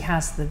course he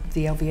has the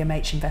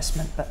LVMH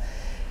investment, but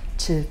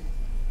to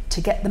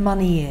get the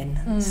money in,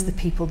 it's the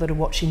people that are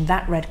watching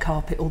that red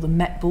carpet or the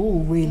Met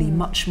Ball really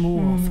much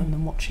more often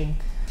than watching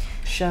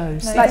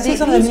shows. No, Like these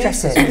some of the music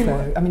dresses,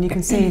 though. I mean, you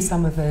can see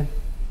some of the,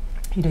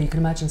 you know, you can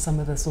imagine some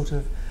of the sort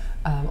of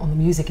on the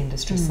music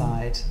industry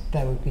side,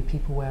 there would be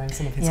people wearing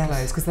some of his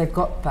clothes because they've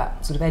got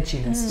that sort of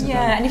edginess to them.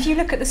 Yeah, and if you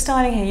look at the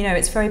styling here, you know,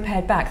 it's very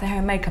pared back. The hair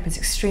and makeup is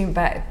extremely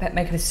pared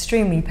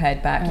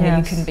back. You know,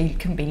 you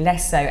couldn't be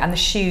less so. And the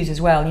shoes as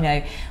well. You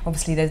know,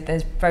 obviously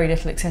there's very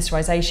little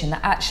accessorization.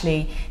 That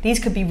actually these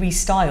could be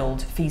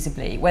restyled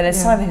feasibly.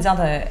 Whereas some of his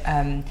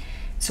other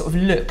sort of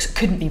looks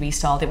couldn't be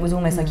restyled. It was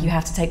almost like you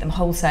have to take them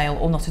wholesale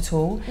or not at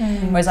all.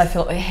 Whereas I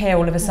feel here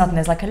all of a sudden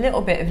there's like a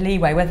little bit of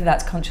leeway, whether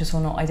that's conscious or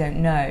not, I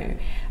don't know.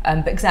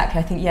 But exactly,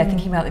 I think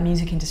thinking about the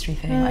music industry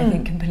thing, I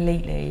think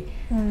completely.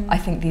 I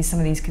think some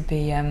of these could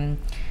be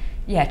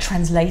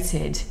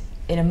translated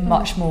in a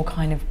much more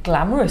kind of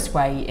glamorous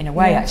way, in a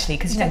way, actually,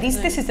 because you know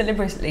this is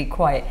deliberately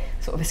quite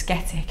sort of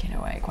aesthetic in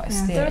a way, quite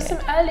austere. There are some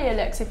earlier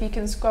looks, if you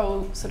can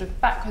scroll sort of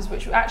backwards,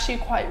 which were actually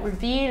quite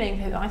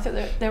revealing. I thought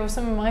that there were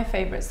some of my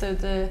favourites. So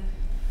it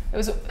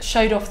was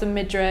showed off the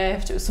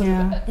midriff. It was sort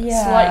of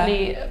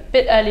slightly a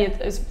bit earlier.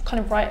 It was kind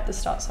of right at the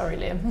start. Sorry,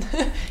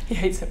 Liam. He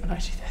hates it when I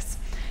do this.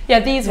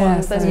 Yeah, these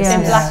ones. There's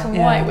in black and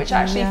white, which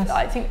actually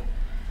I think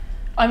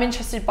I'm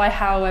interested by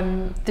how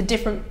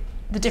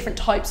the different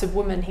types of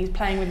women he's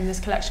playing with in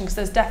this collection, because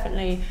there's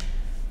definitely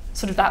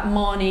sort of that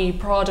Marnie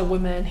Prada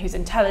woman who's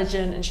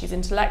intelligent and she's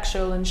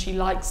intellectual and she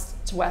likes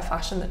to wear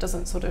fashion that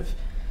doesn't sort of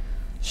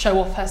show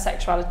off her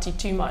sexuality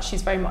too much.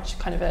 She's very much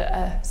kind of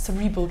a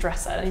cerebral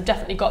dresser, and you've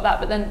definitely got that.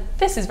 But then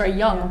this is very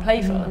young and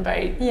playful and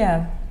very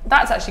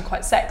that's actually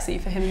quite sexy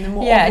for him in the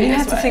more obvious and you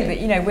have way. to think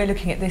that, you know, we're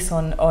looking at this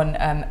on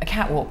a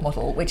catwalk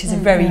model, which is a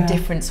very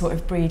different sort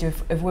of breed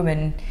of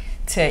women.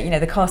 To, you know,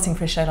 the casting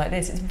for a show like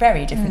this is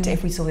very different to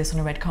if we saw this on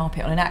a red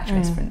carpet on an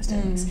actress, for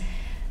instance.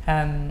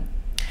 I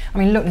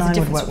mean, look, 9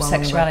 would work well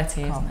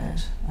sexuality, on the red carpet,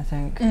 isn't it? I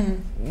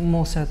think,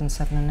 more so than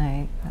 7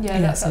 and 8.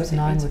 Yeah, that's so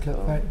 9 would beautiful.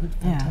 look very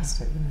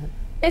fantastic, wouldn't it?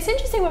 It's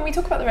interesting when we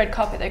talk about the red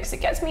carpet though, because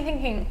it gets me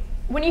thinking,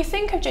 when you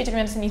think of J.W.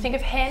 Anderson, you think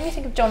of him, you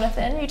think of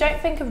Jonathan, you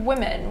don't think of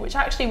women, which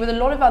actually with a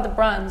lot of other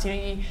brands, you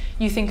know,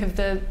 you think of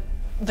the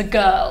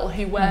girl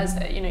who wears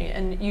it, you know,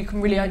 and you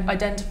can really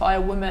identify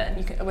a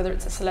woman, whether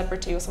it's a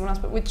celebrity or someone else.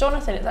 But with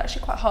Jonathan, it's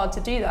actually quite hard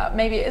to do that.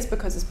 Maybe it is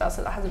because his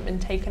that hasn't been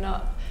taken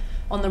up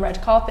on the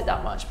red carpet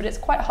that much, but it's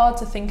quite hard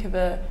to think of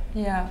a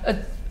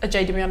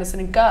J.W.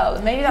 Anderson girl,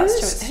 and maybe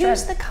that's true.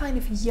 Who's the kind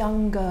of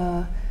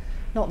younger,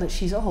 not that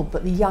she's old,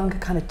 but the younger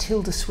kind of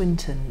Tilda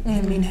Swinton?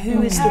 I mean,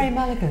 who is Carrie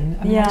Mulligan?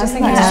 I mean, Yeah, I just I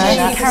think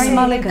think it's Carrie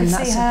Mulligan. You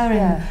could see her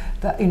in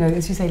that, you know,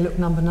 as you say, look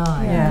number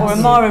 9. Or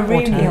Amara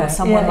Rooney or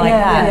someone like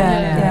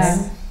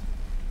that.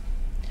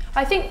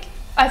 I think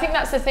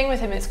that's the thing with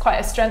him. It's quite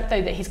a strength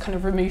though that he's kind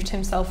of removed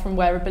himself from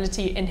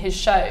wearability in his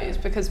shows,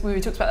 because we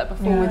talked about that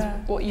before with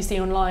what you see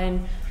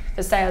online.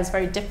 The sale is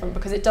very different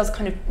because it does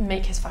kind of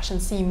make his fashion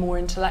seem more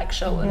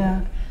intellectual,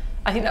 and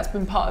I think that's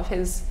been part of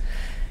his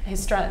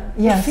strength.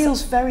 It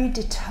feels very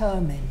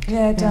determined.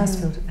 Yeah, it does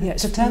feel. Yeah,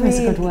 it's determined is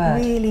a good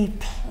word. Really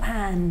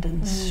planned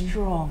and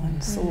strong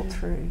and thought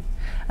through.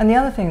 And the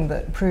other thing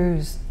that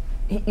proves,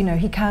 you know,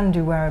 he can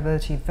do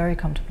wearability very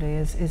comfortably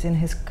is in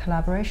his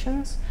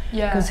collaborations.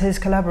 Because his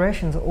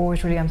collaborations are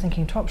always really, I'm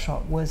thinking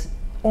Topshop was,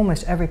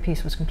 almost every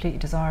piece was completely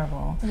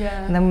desirable.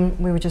 And then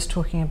we were just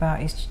talking about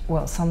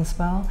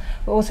Sunspell,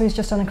 but also he's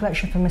just done a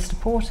collection for Mr.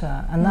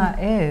 Porter, and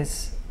that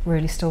is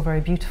really still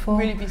very beautiful.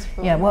 Really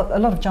beautiful. Yeah, well, a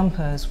lot of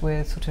jumpers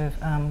with sort of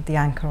the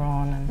anchor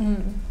on,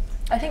 and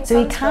I think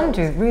so he can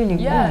do really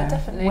well. Yeah,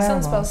 definitely.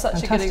 Sunspell's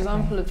such a good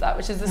example of that,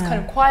 which is this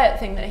kind of quiet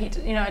thing that he,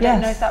 you know, I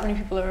don't know if that many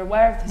people are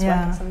aware of this work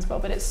at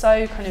Sunspell, but it's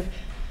so kind of.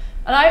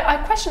 And I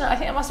question it. I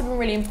think it must have been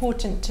really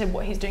important to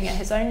what he's doing at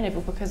his own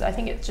level, because I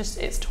think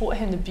it's taught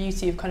him the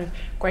beauty of kind of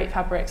great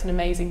fabrics and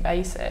amazing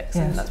basics,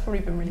 and that's probably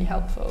been really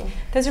helpful.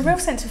 There's a real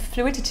sense of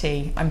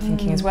fluidity, I'm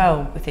thinking, as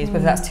well with these,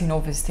 whether that's too an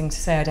obvious thing to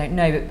say, I don't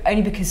know, but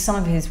only because some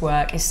of his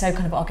work is so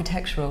kind of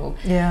architectural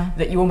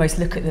that you almost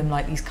look at them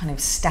like these kind of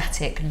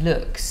static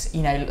looks,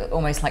 you know,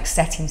 almost like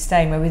set in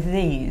stone, where with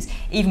these,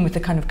 even with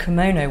the kind of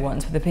kimono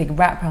ones with the big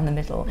wrap around the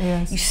middle,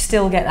 you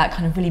still get that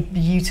kind of really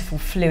beautiful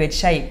fluid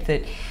shape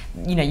that,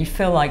 you know, you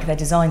feel like they're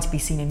designed to be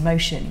seen in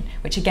motion,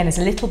 which again is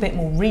a little bit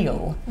more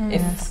real, if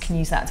I can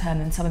use that term,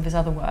 than some of his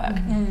other work.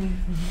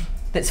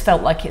 That's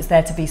felt like it's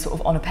there to be sort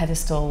of on a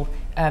pedestal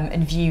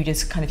and viewed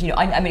as kind of, you know,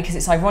 I mean, because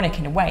it's ironic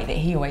in a way that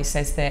he always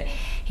says that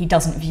he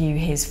doesn't view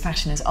his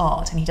fashion as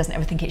art and he doesn't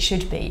ever think it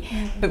should be.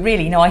 But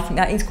really, no, I think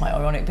that is quite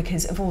ironic,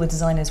 because of all the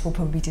designers we'll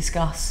probably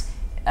discuss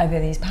over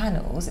these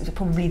panels, it's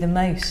probably the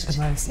most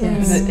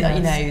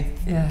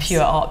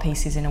pure art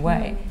pieces in a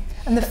way.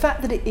 And the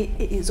fact that it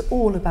is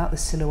all about the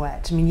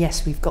silhouette. I mean,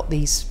 yes, we've got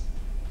these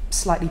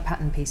slightly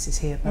patterned pieces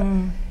here, but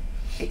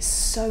it's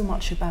so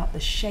much about the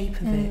shape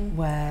of it,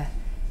 where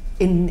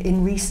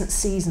in recent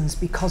seasons,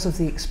 because of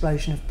the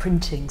explosion of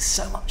printing,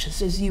 so much,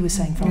 as you were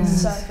saying,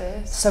 Francis,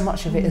 so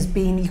much of it has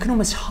been, you can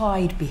almost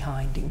hide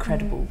behind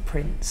incredible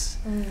prints,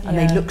 and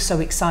they look so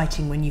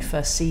exciting when you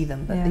first see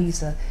them, but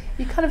these are,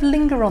 you kind of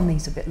linger on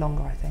these a bit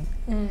longer, I think.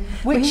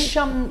 Which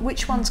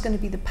one's going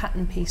to be the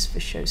pattern piece for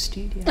Show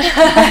Studio?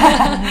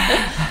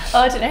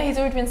 I don't know, he's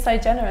already been so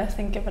generous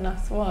and given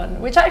us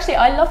one, which actually,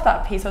 I love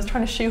that piece. I was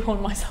trying to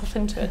shoehorn myself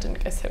into it,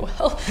 didn't go so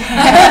well. It's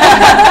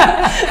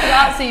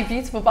absolutely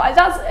beautiful, but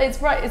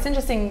it's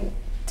interesting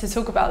to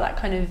talk about that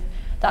kind of,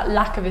 that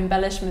lack of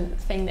embellishment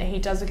thing that he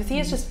does, because he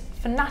is just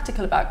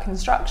fanatical about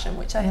construction,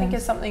 which I think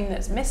is something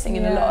that's missing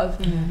in a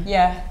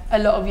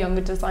lot of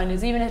younger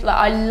designers. Even if, like,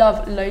 I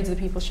love loads of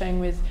the people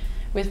showing with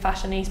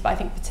Fashionista, but I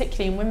think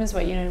particularly in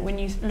Womenswear, you know, when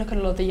you look at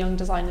a lot of the young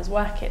designers'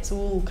 work, it's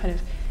all kind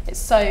of, it's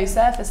so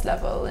surface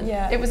level, and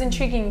it was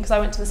intriguing because I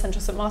went to the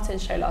Central St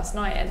Martin's show last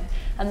night,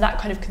 and that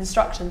kind of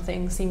construction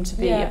thing seemed to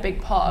be a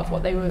big part of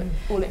what they were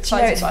all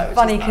excited by. It's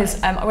funny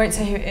because I won't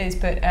say who it is,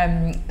 but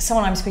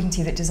someone I'm speaking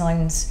to that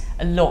designs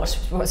a lot,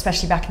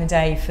 especially back in the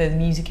day for the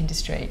music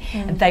industry,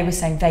 and they were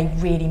saying they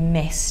really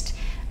missed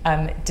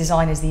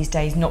designers these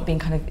days not being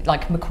kind of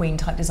like McQueen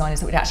type designers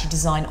that would actually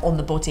design on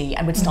the body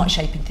and would start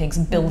shaping things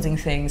and building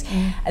things.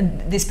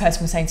 And this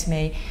person was saying to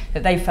me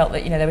that they felt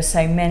that, you know, there were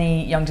so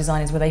many young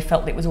designers where they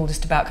felt it was all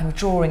just about kind of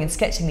drawing and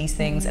sketching these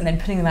things and then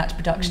putting them out to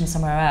production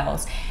somewhere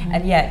else.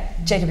 And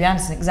yet J.W.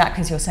 Anderson,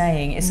 exactly as you're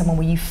saying, is someone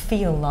where you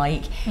feel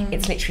like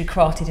it's literally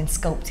crafted and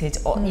sculpted,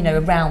 you know,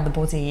 around the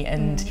body,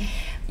 and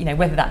you know,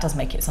 whether that does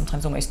make it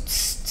sometimes almost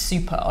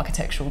super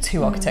architectural,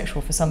 too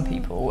architectural for some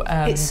people.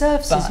 It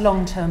serves his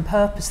long-term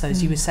purpose, though,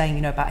 as you were saying,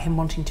 you know, about him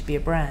wanting to be a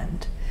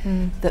brand,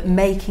 that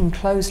making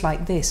clothes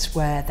like this,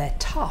 where they're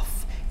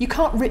tough, you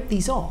can't rip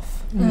these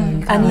off.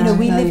 And, you know,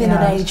 we live in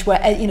an age where,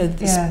 you know,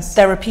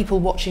 there are people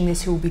watching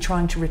this who will be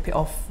trying to rip it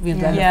off, you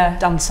know, they'll have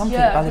done something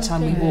by the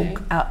time we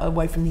walk out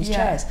away from these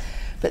chairs.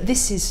 But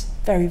this is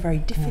very, very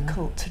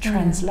difficult to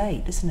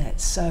translate, isn't it?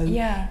 So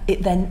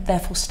it then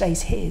therefore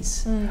stays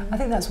his. I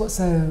think that's what's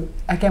so,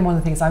 again, one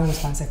of the things I always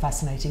find so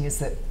fascinating is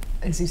that,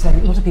 as you said,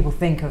 a lot of people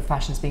think of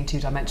fashion as being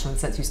two-dimensional in the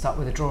sense you start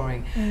with a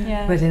drawing.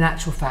 But in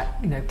actual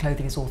fact, you know,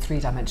 clothing is all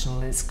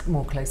three-dimensional, it's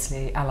more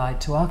closely allied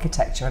to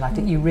architecture, and I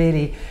think you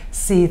really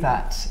see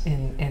that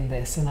in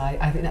this, and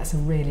I think that's a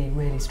really,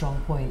 really strong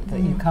point,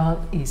 that you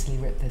can't easily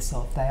rip this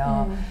off. They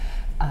are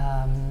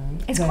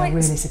it's quite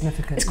really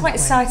significant. It's quite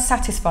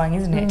satisfying,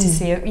 isn't it, to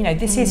see, you know,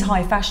 this is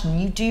high fashion.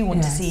 You do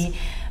want to see,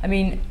 I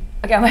mean,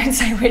 again, I won't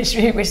say which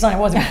designer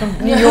it was, from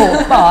New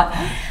York, but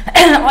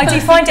I do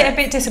find it a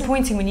bit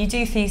disappointing when you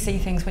do see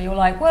things where you're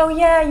like, well,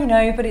 yeah, you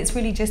know, but it's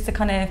really just the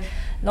kind of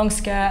long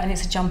skirt and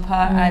it's a jumper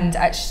and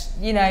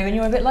actually, you know, and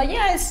you're a bit like,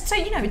 yeah, it's, so,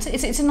 you know,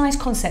 it's a nice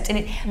concept, and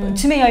it,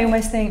 to me, I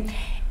almost think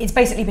it's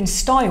basically been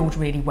styled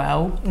really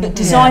well, but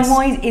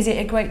design-wise, is it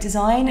a great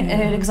design?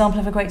 An example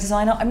of a great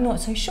designer? I'm not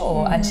so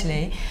sure,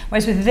 actually.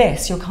 Whereas with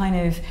this, you're kind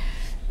of,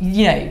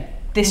 you know,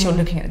 this you're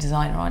looking at the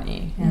designer, aren't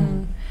you?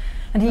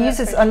 And he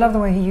uses, I love the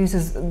way he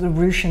uses the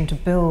ruching to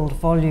build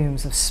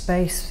volumes of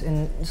space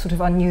in sort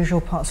of unusual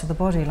parts of the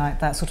body,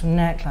 like that sort of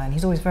neckline.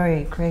 He's always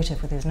very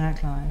creative with his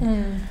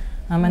neckline.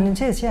 And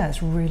it is,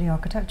 it's really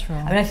architectural.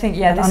 I mean, I think,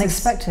 and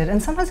unexpected,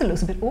 and sometimes it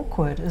looks a bit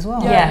awkward as well.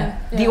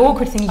 The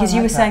awkward thing, because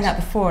you were saying that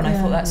before, and I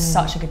thought that's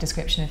such a good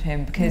description of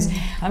him, because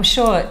I'm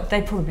sure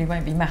they probably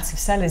won't be massive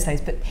sellers,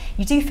 those, but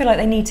you do feel like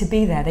they need to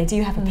be there. They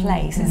do have a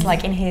place. It's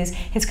like in his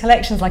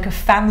collection's like a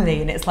family,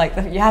 and it's like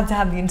you have to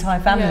have the entire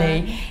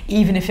family,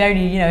 even if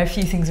only, you know, a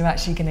few things are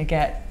actually going to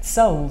get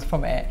sold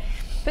from it.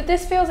 But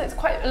this feels, it's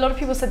quite, a lot of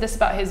people said this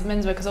about his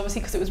menswear, because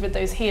obviously because it was with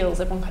those heels,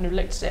 everyone kind of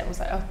looked at it and was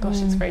like, oh gosh,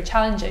 it's very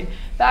challenging.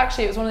 But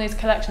actually it was one of those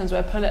collections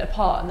where pull it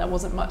apart and there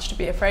wasn't much to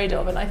be afraid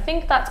of. And I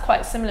think that's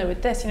quite similar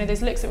with this, you know,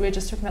 those looks that we were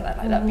just talking about,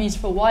 like that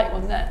beautiful white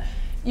one there.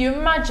 You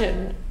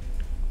imagine,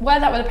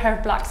 wear that with a pair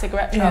of black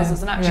cigarette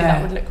trousers and actually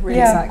that would look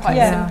really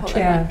quite simple.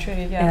 True.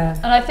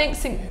 And I think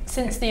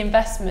since the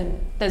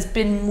investment, there's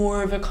been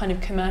more of a kind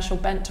of commercial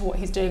bent to what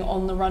he's doing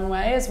on the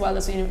runway, as well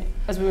as, you know,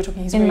 as we were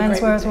talking, he's in really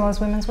menswear as well as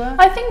womenswear?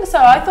 I think so.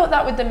 I thought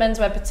that with the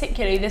menswear,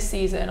 particularly this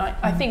season,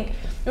 I think,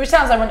 which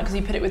sounds ironic because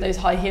he put it with those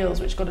high heels,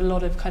 which got a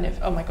lot of kind of,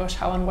 oh my gosh,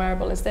 how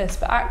unwearable is this?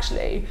 But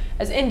actually,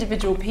 as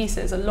individual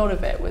pieces, a lot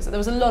of it was, there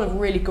was a lot of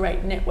really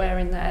great knitwear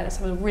in there, there's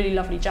some really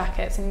lovely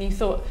jackets, and you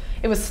thought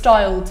it was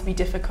styled to be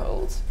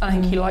difficult. And I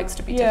think he likes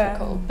to be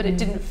difficult, but it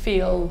didn't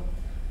feel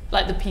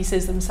like the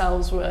pieces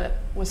themselves were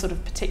sort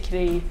of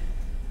particularly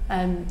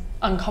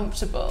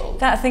uncomfortable.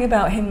 That thing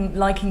about him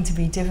liking to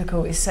be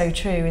difficult is so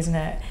true, isn't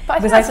it?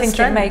 But because I think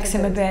it makes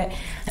him a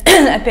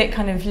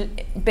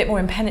bit more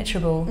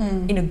impenetrable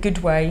in a good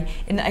way.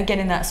 And again,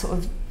 in that sort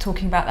of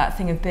talking about that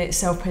thing of bit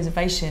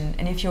self-preservation.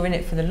 And if you're in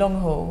it for the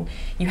long haul,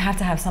 you have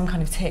to have some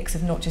kind of ticks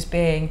of not just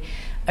being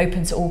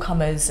open to all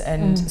comers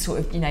and sort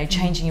of, you know,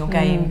 changing your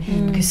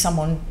game because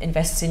someone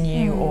invests in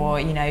you or,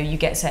 you know, you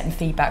get certain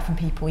feedback from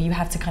people. You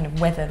have to kind of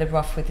weather the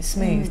rough with the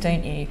smooth,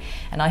 don't you?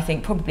 And I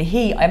think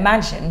probably I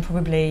imagine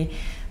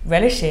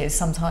relishes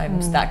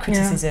sometimes that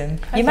criticism.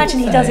 I You imagine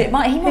think he so. does it.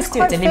 He must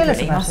do it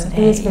deliberately, mustn't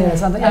he? He is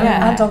fearless and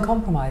Yeah.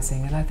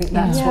 uncompromising, and I think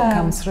that's what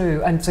comes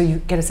through. And so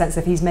you get a sense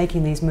if he's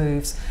making these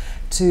moves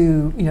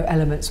to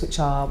elements which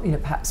are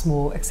perhaps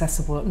more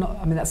accessible. Not,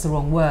 I mean that's the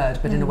wrong word,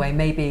 but in a way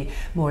maybe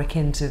more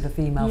akin to the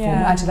female form.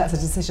 Actually, that's a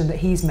decision that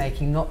he's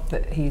making, not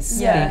that he's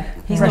being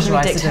he's not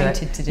pressurised really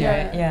dictated to do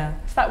it. Yeah.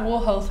 It's that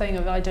Warhol thing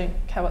of I don't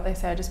care what they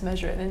say, I just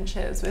measure it in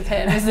inches with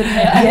him, isn't it?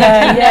 He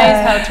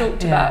knows how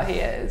talked about he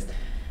is.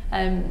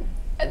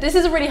 This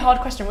is a really hard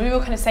question. We were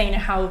kind of saying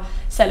how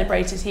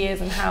celebrated he is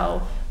and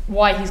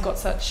why he's got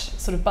such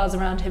sort of buzz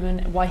around him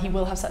and why he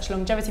will have such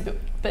longevity.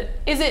 But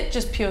is it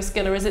just pure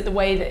skill, or is it the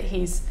way that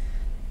he's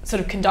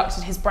sort of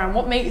conducted his brand?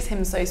 What makes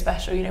him so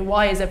special?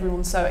 Why is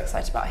everyone so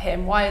excited about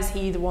him? Why is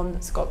he the one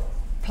that's got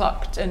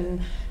plucked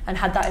and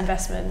had that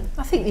investment?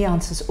 I think the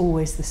answer's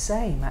always the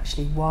same,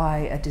 actually, why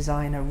a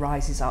designer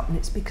rises up, and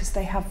it's because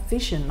they have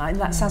vision. And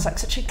that sounds like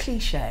such a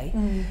cliche,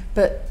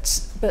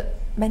 but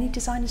many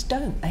designers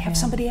don't. They have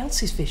somebody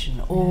else's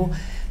vision, or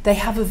they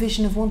have a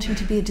vision of wanting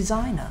to be a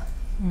designer.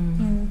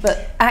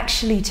 But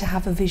actually to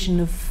have a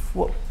vision of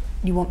what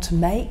you want to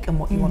make and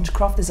what you want to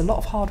craft, there's a lot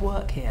of hard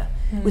work here.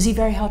 Was he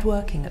very hard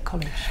working at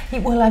college?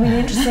 Well, I mean,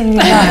 interestingly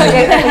enough,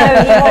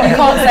 You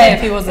can't say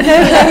if he wasn't.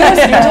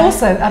 he was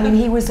also. I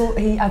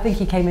mean, I think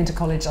he came into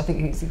college. I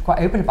think he's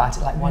quite open about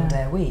it, like one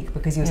day a week,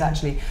 because he was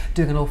actually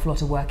doing an awful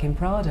lot of work in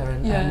Prada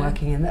and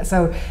working in that.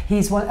 So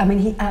he's one. I mean,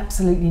 he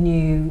absolutely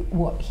knew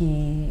what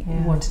he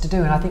wanted to do,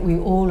 and I think we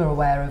all are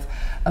aware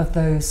of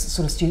those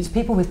sort of students,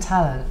 people with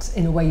talent.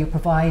 In a way, you're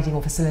providing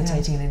or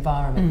facilitating an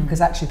environment because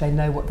actually they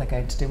know what they're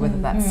going to do, whether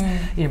that's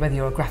whether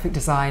you're a graphic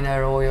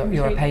designer or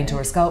you're a painter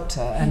or a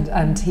sculptor.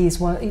 And he's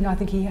one. I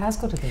think he has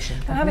got a vision.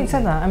 But having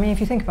said that, I mean,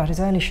 if you think about his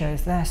early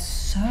shows, they're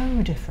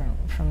so different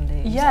from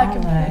these.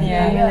 Completely.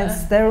 I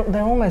mean,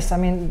 they're almost. I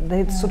mean,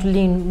 they sort of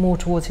lean more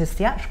towards his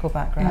theatrical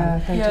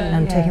background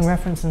and taking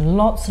reference and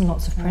lots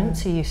of prints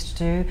he used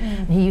to do.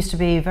 And he used to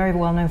be very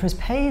well known for his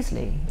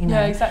paisley.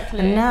 Yeah, exactly.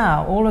 And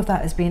now all of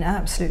that has been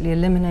absolutely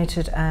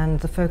eliminated,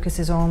 and the focus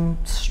is on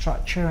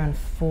structure and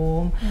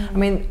form. I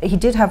mean, he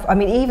did have. I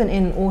mean, even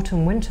in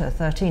Autumn Winter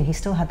 13, he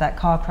still had that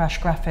car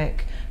crash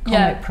graphic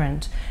comic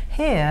print.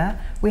 Here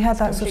we had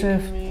that sort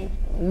of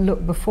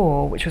look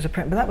before, which was a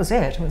print, but that was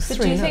it. But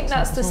do you think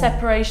that's the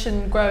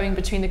separation growing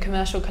between the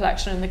commercial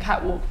collection and the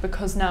catwalk,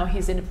 because now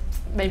he's in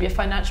maybe a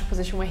financial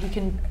position where he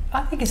can...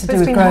 I think it's to do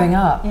with growing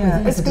up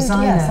as a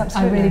designer. Yes,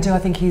 I really do. I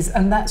think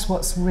and that's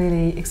what's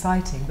really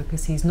exciting,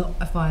 because he's not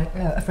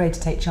afraid to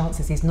take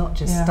chances. He's not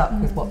just stuck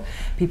with what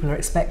people are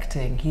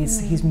expecting.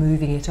 He's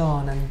moving it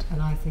on,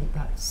 and I think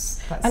that's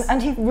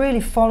and he really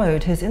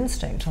followed his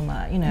instinct on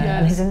that,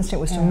 and his instinct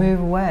was to move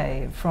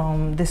away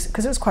from this,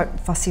 because it was quite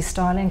fussy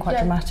styling, quite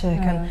dramatic,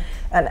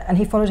 and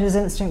he followed his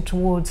instinct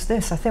towards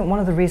this. I think one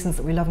of the reasons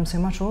that we love him so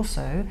much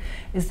also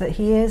is that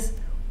he is,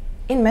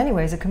 in many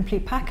ways, a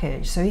complete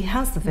package. So he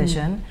has the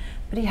vision,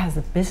 but he has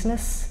the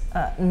business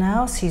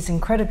now, so he's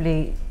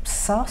incredibly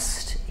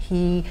sussed.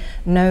 He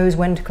knows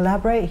when to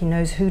collaborate, he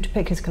knows who to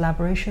pick his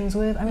collaborations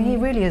with. I mean, he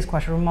really is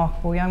quite a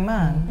remarkable young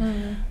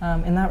man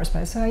in that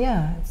respect. So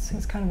yeah,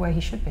 it's kind of where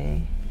he should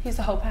be. He's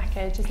the whole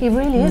package, isn't he?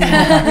 Really is. It's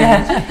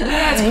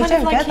kind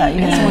of like someone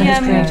who's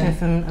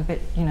creative and a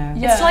bit,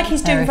 It's like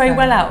he's doing very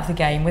well out of the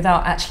game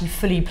without actually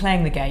fully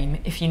playing the game,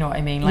 if you know what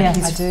I mean. Like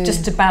he's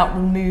just about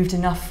removed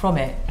enough from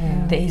it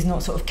that he's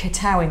not sort of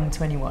kowtowing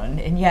to anyone,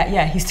 and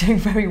yet he's doing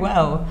very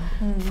well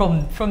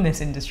from this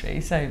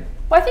industry. So.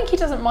 Well, I think he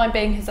doesn't mind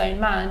being his own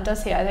man,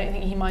 does he? I don't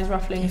think he minds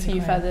ruffling a few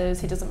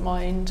feathers. He doesn't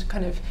mind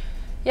kind of,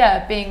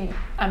 being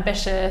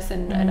ambitious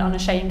and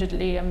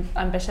unashamedly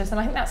ambitious. And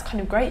I think that's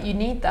kind of great. You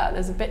need that.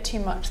 There's a bit too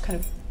much kind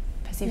of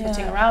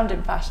pussyfooting around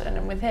in fashion.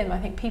 And with him, I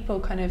think people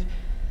kind of...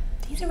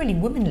 These are really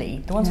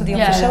womanly, the ones with the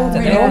off-the-shoulder.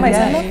 Really, they're almost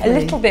a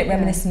little bit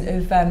reminiscent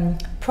of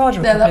Prada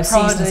a couple of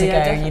seasons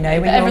ago,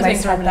 when you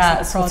almost had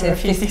that sort of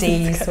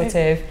 50s sort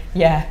of,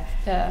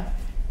 Yeah.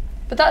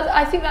 But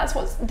I think that's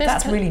what's...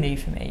 That's really new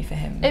for me, for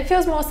him. It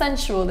feels more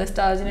sensual, this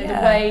does. The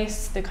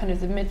waist, the kind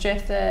of the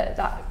midriff,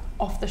 that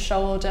off the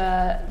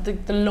shoulder,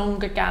 the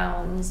longer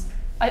gowns.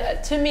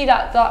 To me,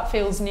 that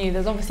feels new.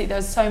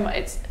 There's so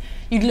much...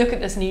 You'd look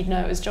at this and you'd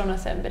know it was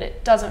Jonathan, but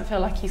it doesn't feel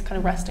like he's kind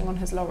of resting on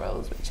his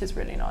laurels, which is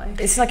really nice.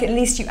 It's like at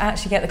least you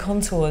actually get the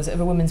contours of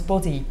a woman's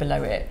body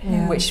below it,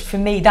 which for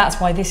me, that's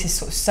why this is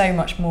sort of so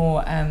much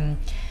more...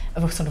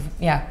 of a sort of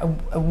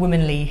a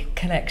womanly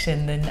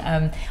collection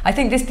than I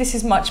think this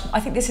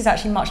is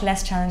actually much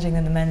less challenging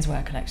than the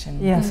menswear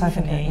collection. Yes, I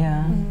think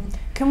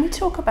Can we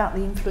talk about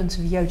the influence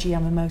of Yohji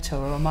Yamamoto,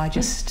 or am I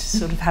just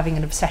sort of having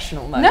an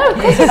obsessional moment? No, of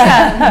course you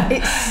can.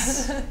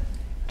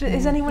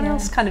 Is anyone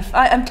else kind of...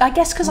 I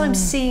guess because I'm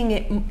seeing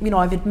it,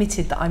 I've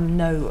admitted that I'm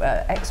no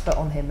expert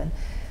on him,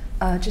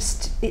 and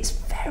it's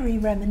very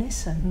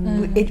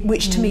reminiscent,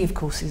 which to me, of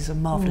course, is a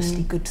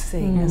marvellously good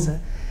thing as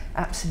an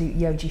absolute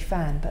Yohji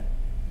fan, but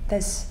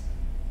there's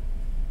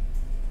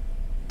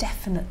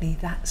definitely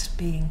that's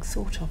being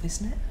thought of,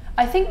 isn't it?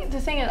 I think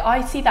the thing is,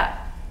 I see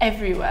that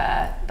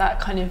everywhere, that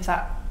kind of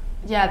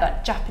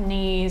that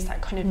Japanese,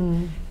 that kind of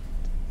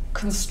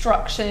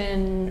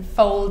construction,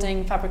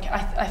 folding, fabric.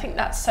 I think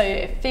that's so,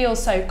 it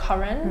feels so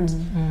current.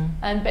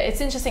 But it's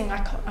interesting,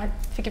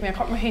 forgive me, I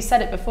can't remember who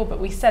said it before, but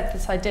we said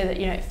this idea that,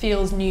 you know, it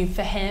feels new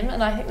for him,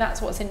 and I think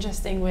that's what's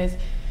interesting with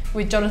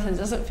Jonathan. It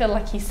doesn't feel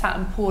like he sat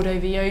and pored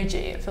over Yoji.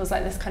 It feels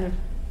like this kind of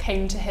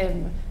came to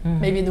him,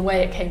 maybe in the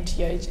way it came to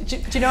Yoji. Do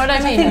you know what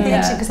I mean?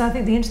 Because I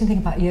think the interesting thing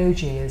about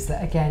Yoji is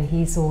that, again,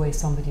 he's always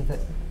somebody that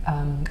I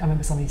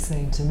remember somebody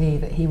saying to me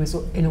that he was,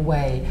 in a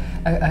way,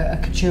 a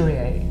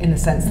couturier, in the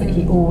sense that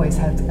he always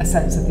had a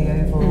sense of the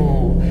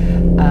overall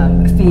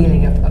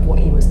feeling of what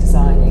he was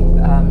designing,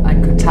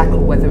 and could tackle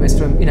whether it was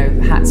from, you know,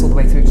 hats all the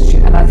way through to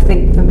shoes. And I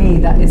think for me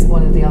that is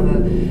one of the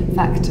other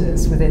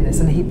factors within this.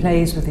 And he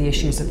plays with the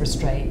issues of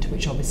restraint,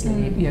 which obviously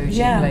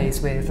Yoji plays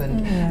with,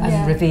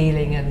 and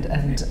revealing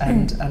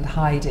and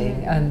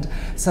hiding, and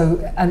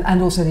so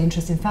and also the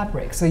interest in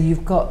fabric. So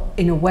you've got,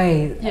 in a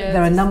way,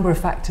 there are a number of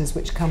factors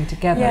which come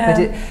together.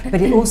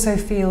 But it also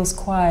feels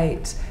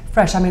quite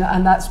fresh. I mean,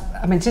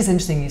 it is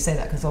interesting you say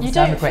that, because obviously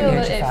I'm a great Yoji fan. You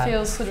don't feel that it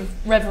feels sort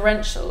of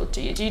reverential,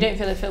 do you? You don't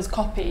feel it feels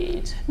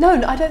copied? No,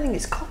 I don't think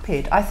it's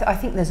copied. I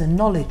think there's a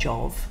knowledge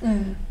of,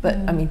 but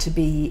I mean, to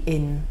be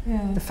in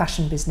the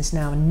fashion business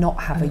now and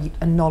not have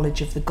a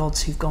knowledge of the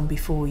gods who've gone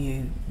before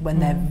you when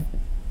they're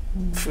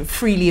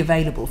freely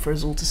available for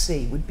us all to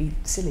see would be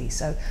silly.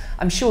 So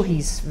I'm sure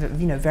he's,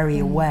 you know, very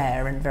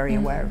aware and very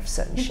aware of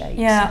certain shapes.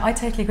 Yeah, I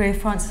totally agree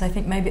with Francis. I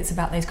think maybe it's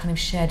about those kind of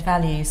shared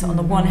values. So on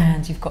the one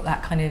hand, you've got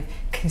that kind of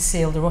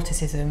concealed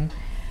eroticism,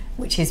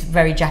 which is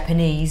very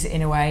Japanese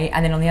in a way,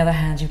 and then on the other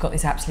hand, you've got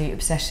this absolute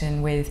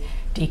obsession with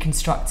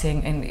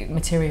deconstructing and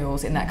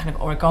materials in that kind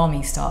of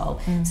origami style.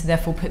 So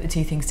therefore, put the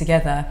two things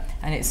together,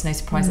 and it's no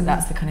surprise that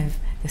that's the kind of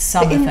the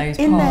sum of those parts.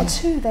 In there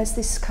too, there's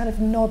this kind of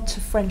nod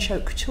to French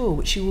haute couture,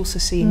 which you also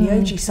see in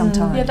Yoji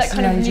sometimes. Yeah, that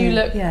kind of new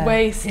look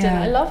waist, and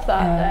I love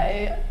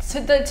that though.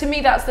 So to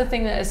me, that's the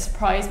thing that has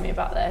surprised me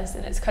about this,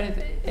 and it's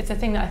a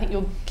thing that I think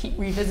you'll keep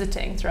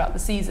revisiting throughout the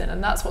season,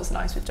 and that's what's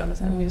nice with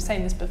Jonathan. We were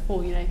saying this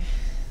before, you know.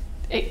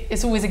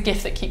 It's always a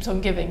gift that keeps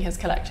on giving, his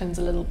collections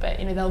a little bit.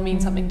 You know, they'll mean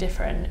something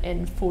different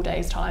in 4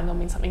 days' time. They'll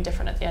mean something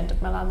different at the end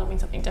of Milan. They'll mean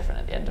something different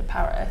at the end of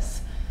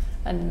Paris.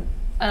 And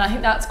I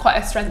think that's quite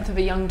a strength of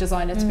a young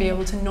designer, to be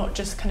able to not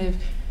just kind of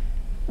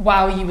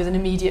wow you with an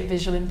immediate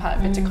visual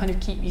impact, but to kind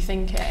of keep you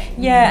thinking.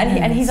 Yeah,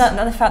 and he's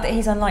the fact that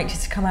he's unlikely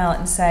to come out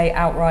and say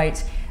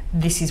outright,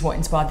 this is what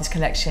inspired this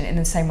collection, in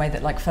the same way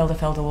that like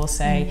Felder will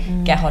say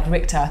Gerhard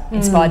Richter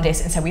inspired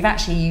this, and so we've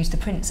actually used the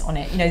prints on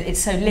it. You know,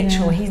 it's so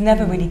literal. He's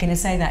never really going to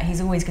say that.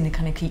 He's always going to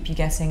kind of keep you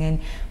guessing and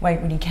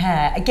won't really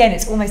care. Again,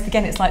 it's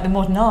like the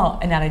modern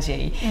art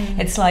analogy.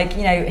 It's like,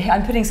 you know,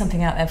 I'm putting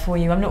something out there for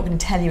you. I'm not going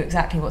to tell you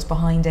exactly what's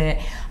behind it.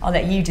 I'll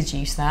let you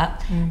deduce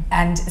that.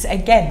 And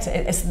again,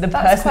 it's the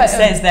person that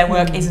says their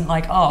work isn't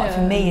like art.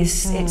 For me,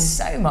 it's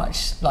so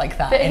much like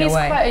that. But in he's a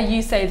way. quite a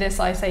you say this,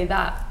 I say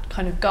that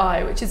kind of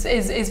guy, which is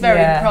very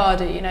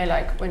Prada, you know,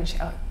 like when you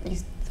thought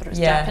it was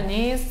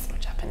Japanese,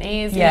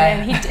 you know,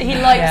 and he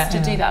likes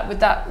to do that. With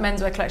that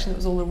menswear collection that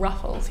was all the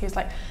ruffles, he was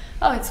like,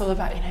 oh, it's all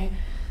about, you know,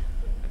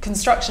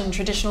 construction,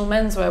 traditional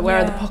menswear, where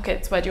are the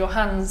pockets, where do your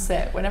hands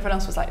sit, when everyone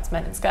else was like, it's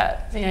men in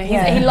skirts, you know,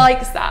 he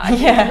likes that,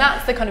 and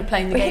that's the kind of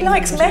playing the game. He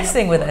likes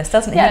messing with us,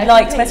 doesn't he? He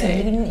likes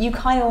messing. You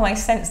kind of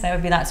almost sense there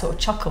would be that sort of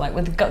chuckle, like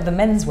with the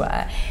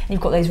menswear, and you've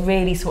got those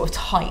really sort of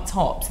tight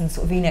tops and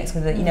sort of V-necks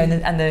with the, you know,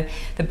 and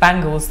the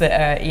bangles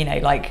that are, you know,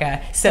 like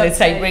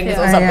sellotape rings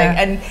or something,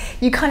 and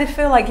you kind of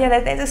feel like,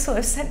 there's a sort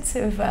of sense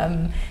of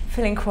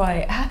feeling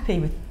quite happy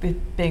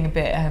with being a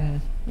bit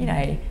you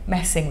know,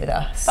 messing with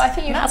us. But I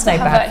think you have to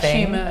have that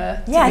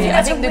humour. Yeah, I think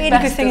that's a really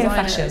good thing in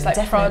fashion.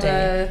 Like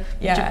Prada,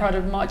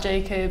 Prada, Marc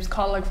Jacobs,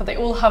 Karl Lagerfeld, they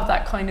all have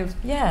that kind of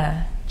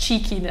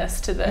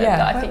cheekiness to them.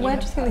 That I think where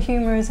do you think the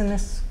humour is in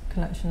this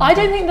collection? I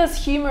don't think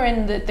there's humour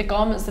in the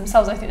garments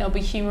themselves. I think there'll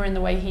be humour in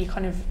the way he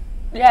kind of,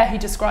 he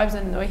describes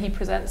them, the way he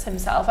presents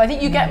himself. I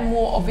think you get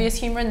more obvious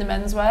humour in the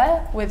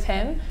menswear with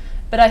him,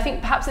 but I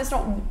think perhaps it's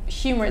not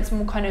humour, it's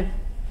more kind of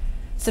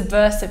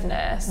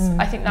subversiveness.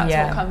 I think that's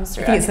what comes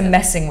through. I think it's the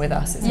messing with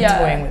us, it's the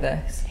toying with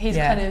us. He's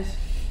kind of,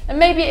 and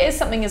maybe it is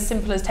something as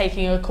simple as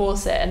taking a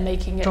corset and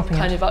making it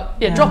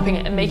dropping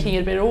it and making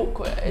it a bit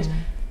awkward.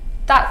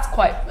 That's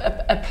quite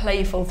a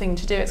playful thing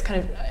to do. It's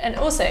kind of, and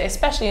also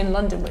especially in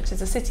London, which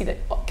is a city that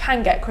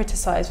can get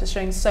criticised for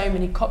showing so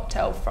many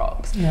cocktail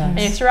frocks.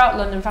 And throughout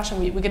London Fashion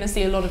Week, we're going to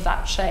see a lot of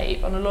that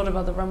shape on a lot of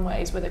other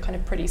runways with a kind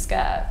of pretty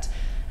skirt,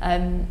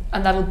 and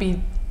that'll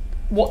be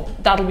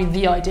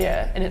the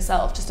idea in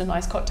itself, just a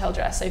nice cocktail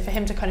dress. So for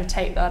him to kind of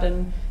take that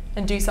and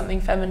do something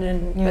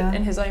feminine but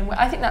in his own way,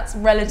 I think that's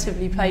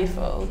relatively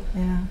playful.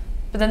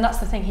 But then that's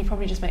the thing, he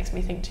probably just makes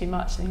me think too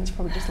much, and he's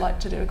probably just like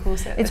to do a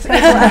corset. It's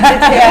playful,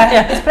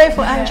 it's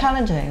playful and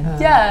challenging.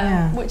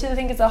 Which I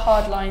think is a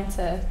hard line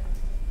to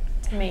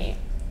meet.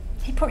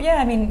 He probably,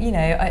 I mean, you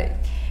know,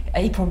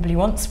 he probably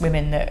wants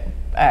women that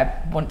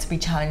want to be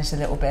challenged a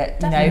little bit.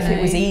 You know, if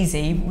it was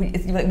easy,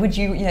 would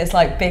you? You know, it's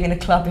like being in a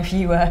club. If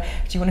you do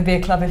you want to be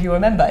a club if you're a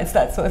member? It's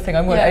that sort of thing. I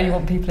only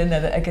want people in there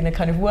that are going to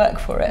kind of work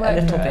for it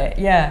a little bit.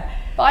 Yeah.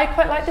 But I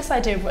quite like this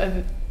idea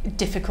of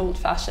difficult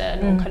fashion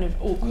or kind of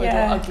awkward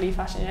or ugly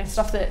fashion, you know,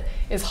 stuff that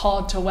is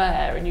hard to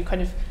wear, and you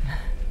kind of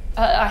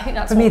I think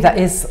that's for me that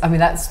is, I mean,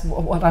 that's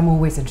what I'm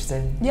always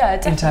interested in,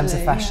 in terms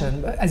of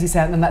fashion. But as you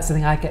say, and that's the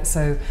thing, I get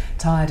so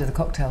tired of the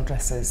cocktail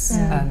dresses,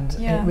 and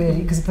it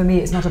really, because for me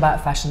it's not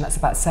about fashion, that's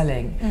about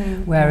selling.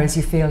 Whereas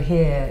you feel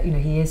here, you know,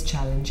 he is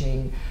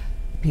challenging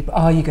people.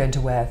 Are you going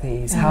to wear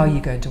these? How are you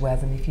going to wear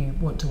them? If you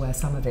want to wear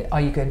some of it, are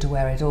you going to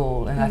wear it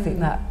all? And I think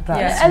that's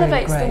it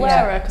elevates really great. the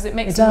wearer, because it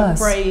makes them a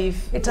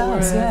brave, it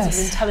does, sort of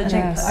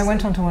intelligent person. I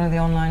went on to one of the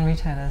online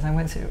retailers. I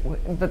went to,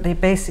 but they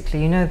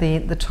basically, you know,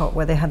 the top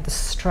where they had the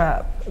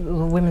strap, the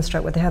women's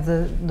strap, where they have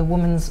the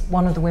woman's,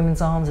 one of the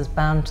women's arms is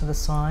bound to the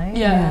side.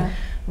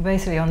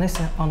 Basically, on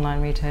this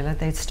online retailer,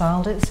 they'd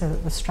styled it so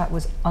that the strap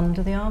was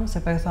under the arm,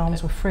 so both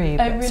arms were free.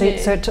 Really?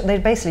 So they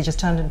basically just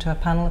turned it into a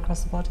panel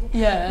across the body.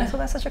 Yeah. I thought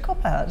that's such a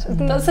cop-out.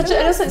 That's such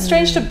a, it's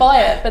strange to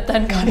buy it, but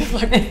then kind of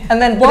like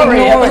and then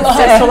worry ignore about its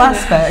sexual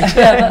aspect.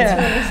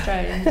 that's really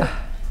strange.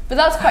 But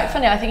that's quite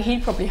funny. I think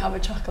he'd probably have a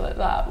chuckle at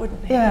that,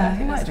 wouldn't he? Yeah,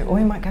 he might do. Or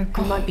he might go,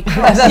 He might be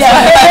cross.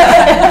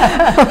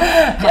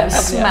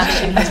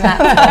 Smashing his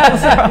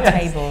laptop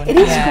table. It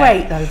is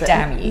great though that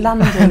Damn you.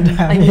 London,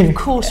 I mean, of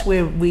course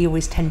we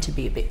always tend to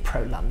be a bit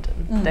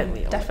pro-London, don't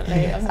we?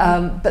 Definitely.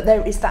 But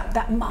there is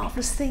that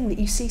marvellous thing that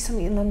you see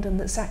something in London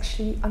that's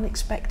actually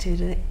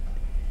unexpected, and it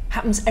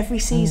happens every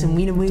season.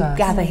 You know, we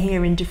gather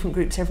here in different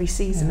groups every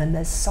season, and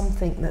there's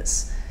something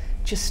that's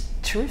just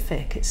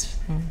terrific. It's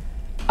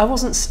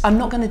I'm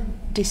not going to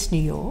diss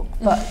New York,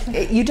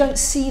 but you don't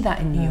see that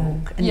in New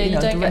York, and you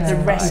know,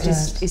 the rest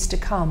is to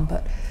come.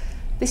 But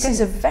this is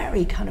a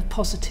very kind of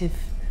positive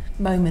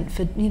moment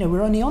for, you know,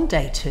 we're only on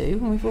day 2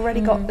 and we've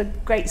already got the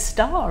great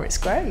star. It's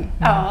great.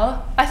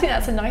 I think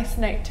that's a nice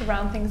note to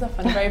round things off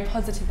on, a very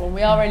positive one.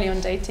 We are only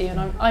on day 2,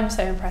 and I'm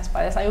so impressed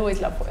by this. I always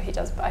love what he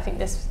does, but I think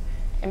this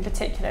in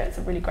particular, it's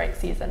a really great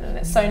season, and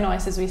it's so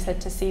nice, as we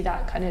said, to see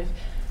that kind of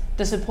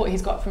the support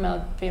he's got from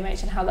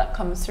LVMH and how that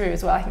comes through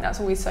as well. I think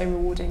that's always so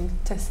rewarding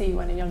to see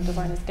when a young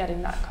designer's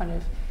getting that kind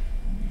of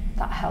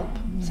that help.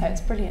 So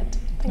it's brilliant.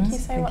 Thank you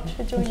so much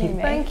for joining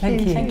me.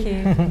 Thank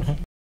you.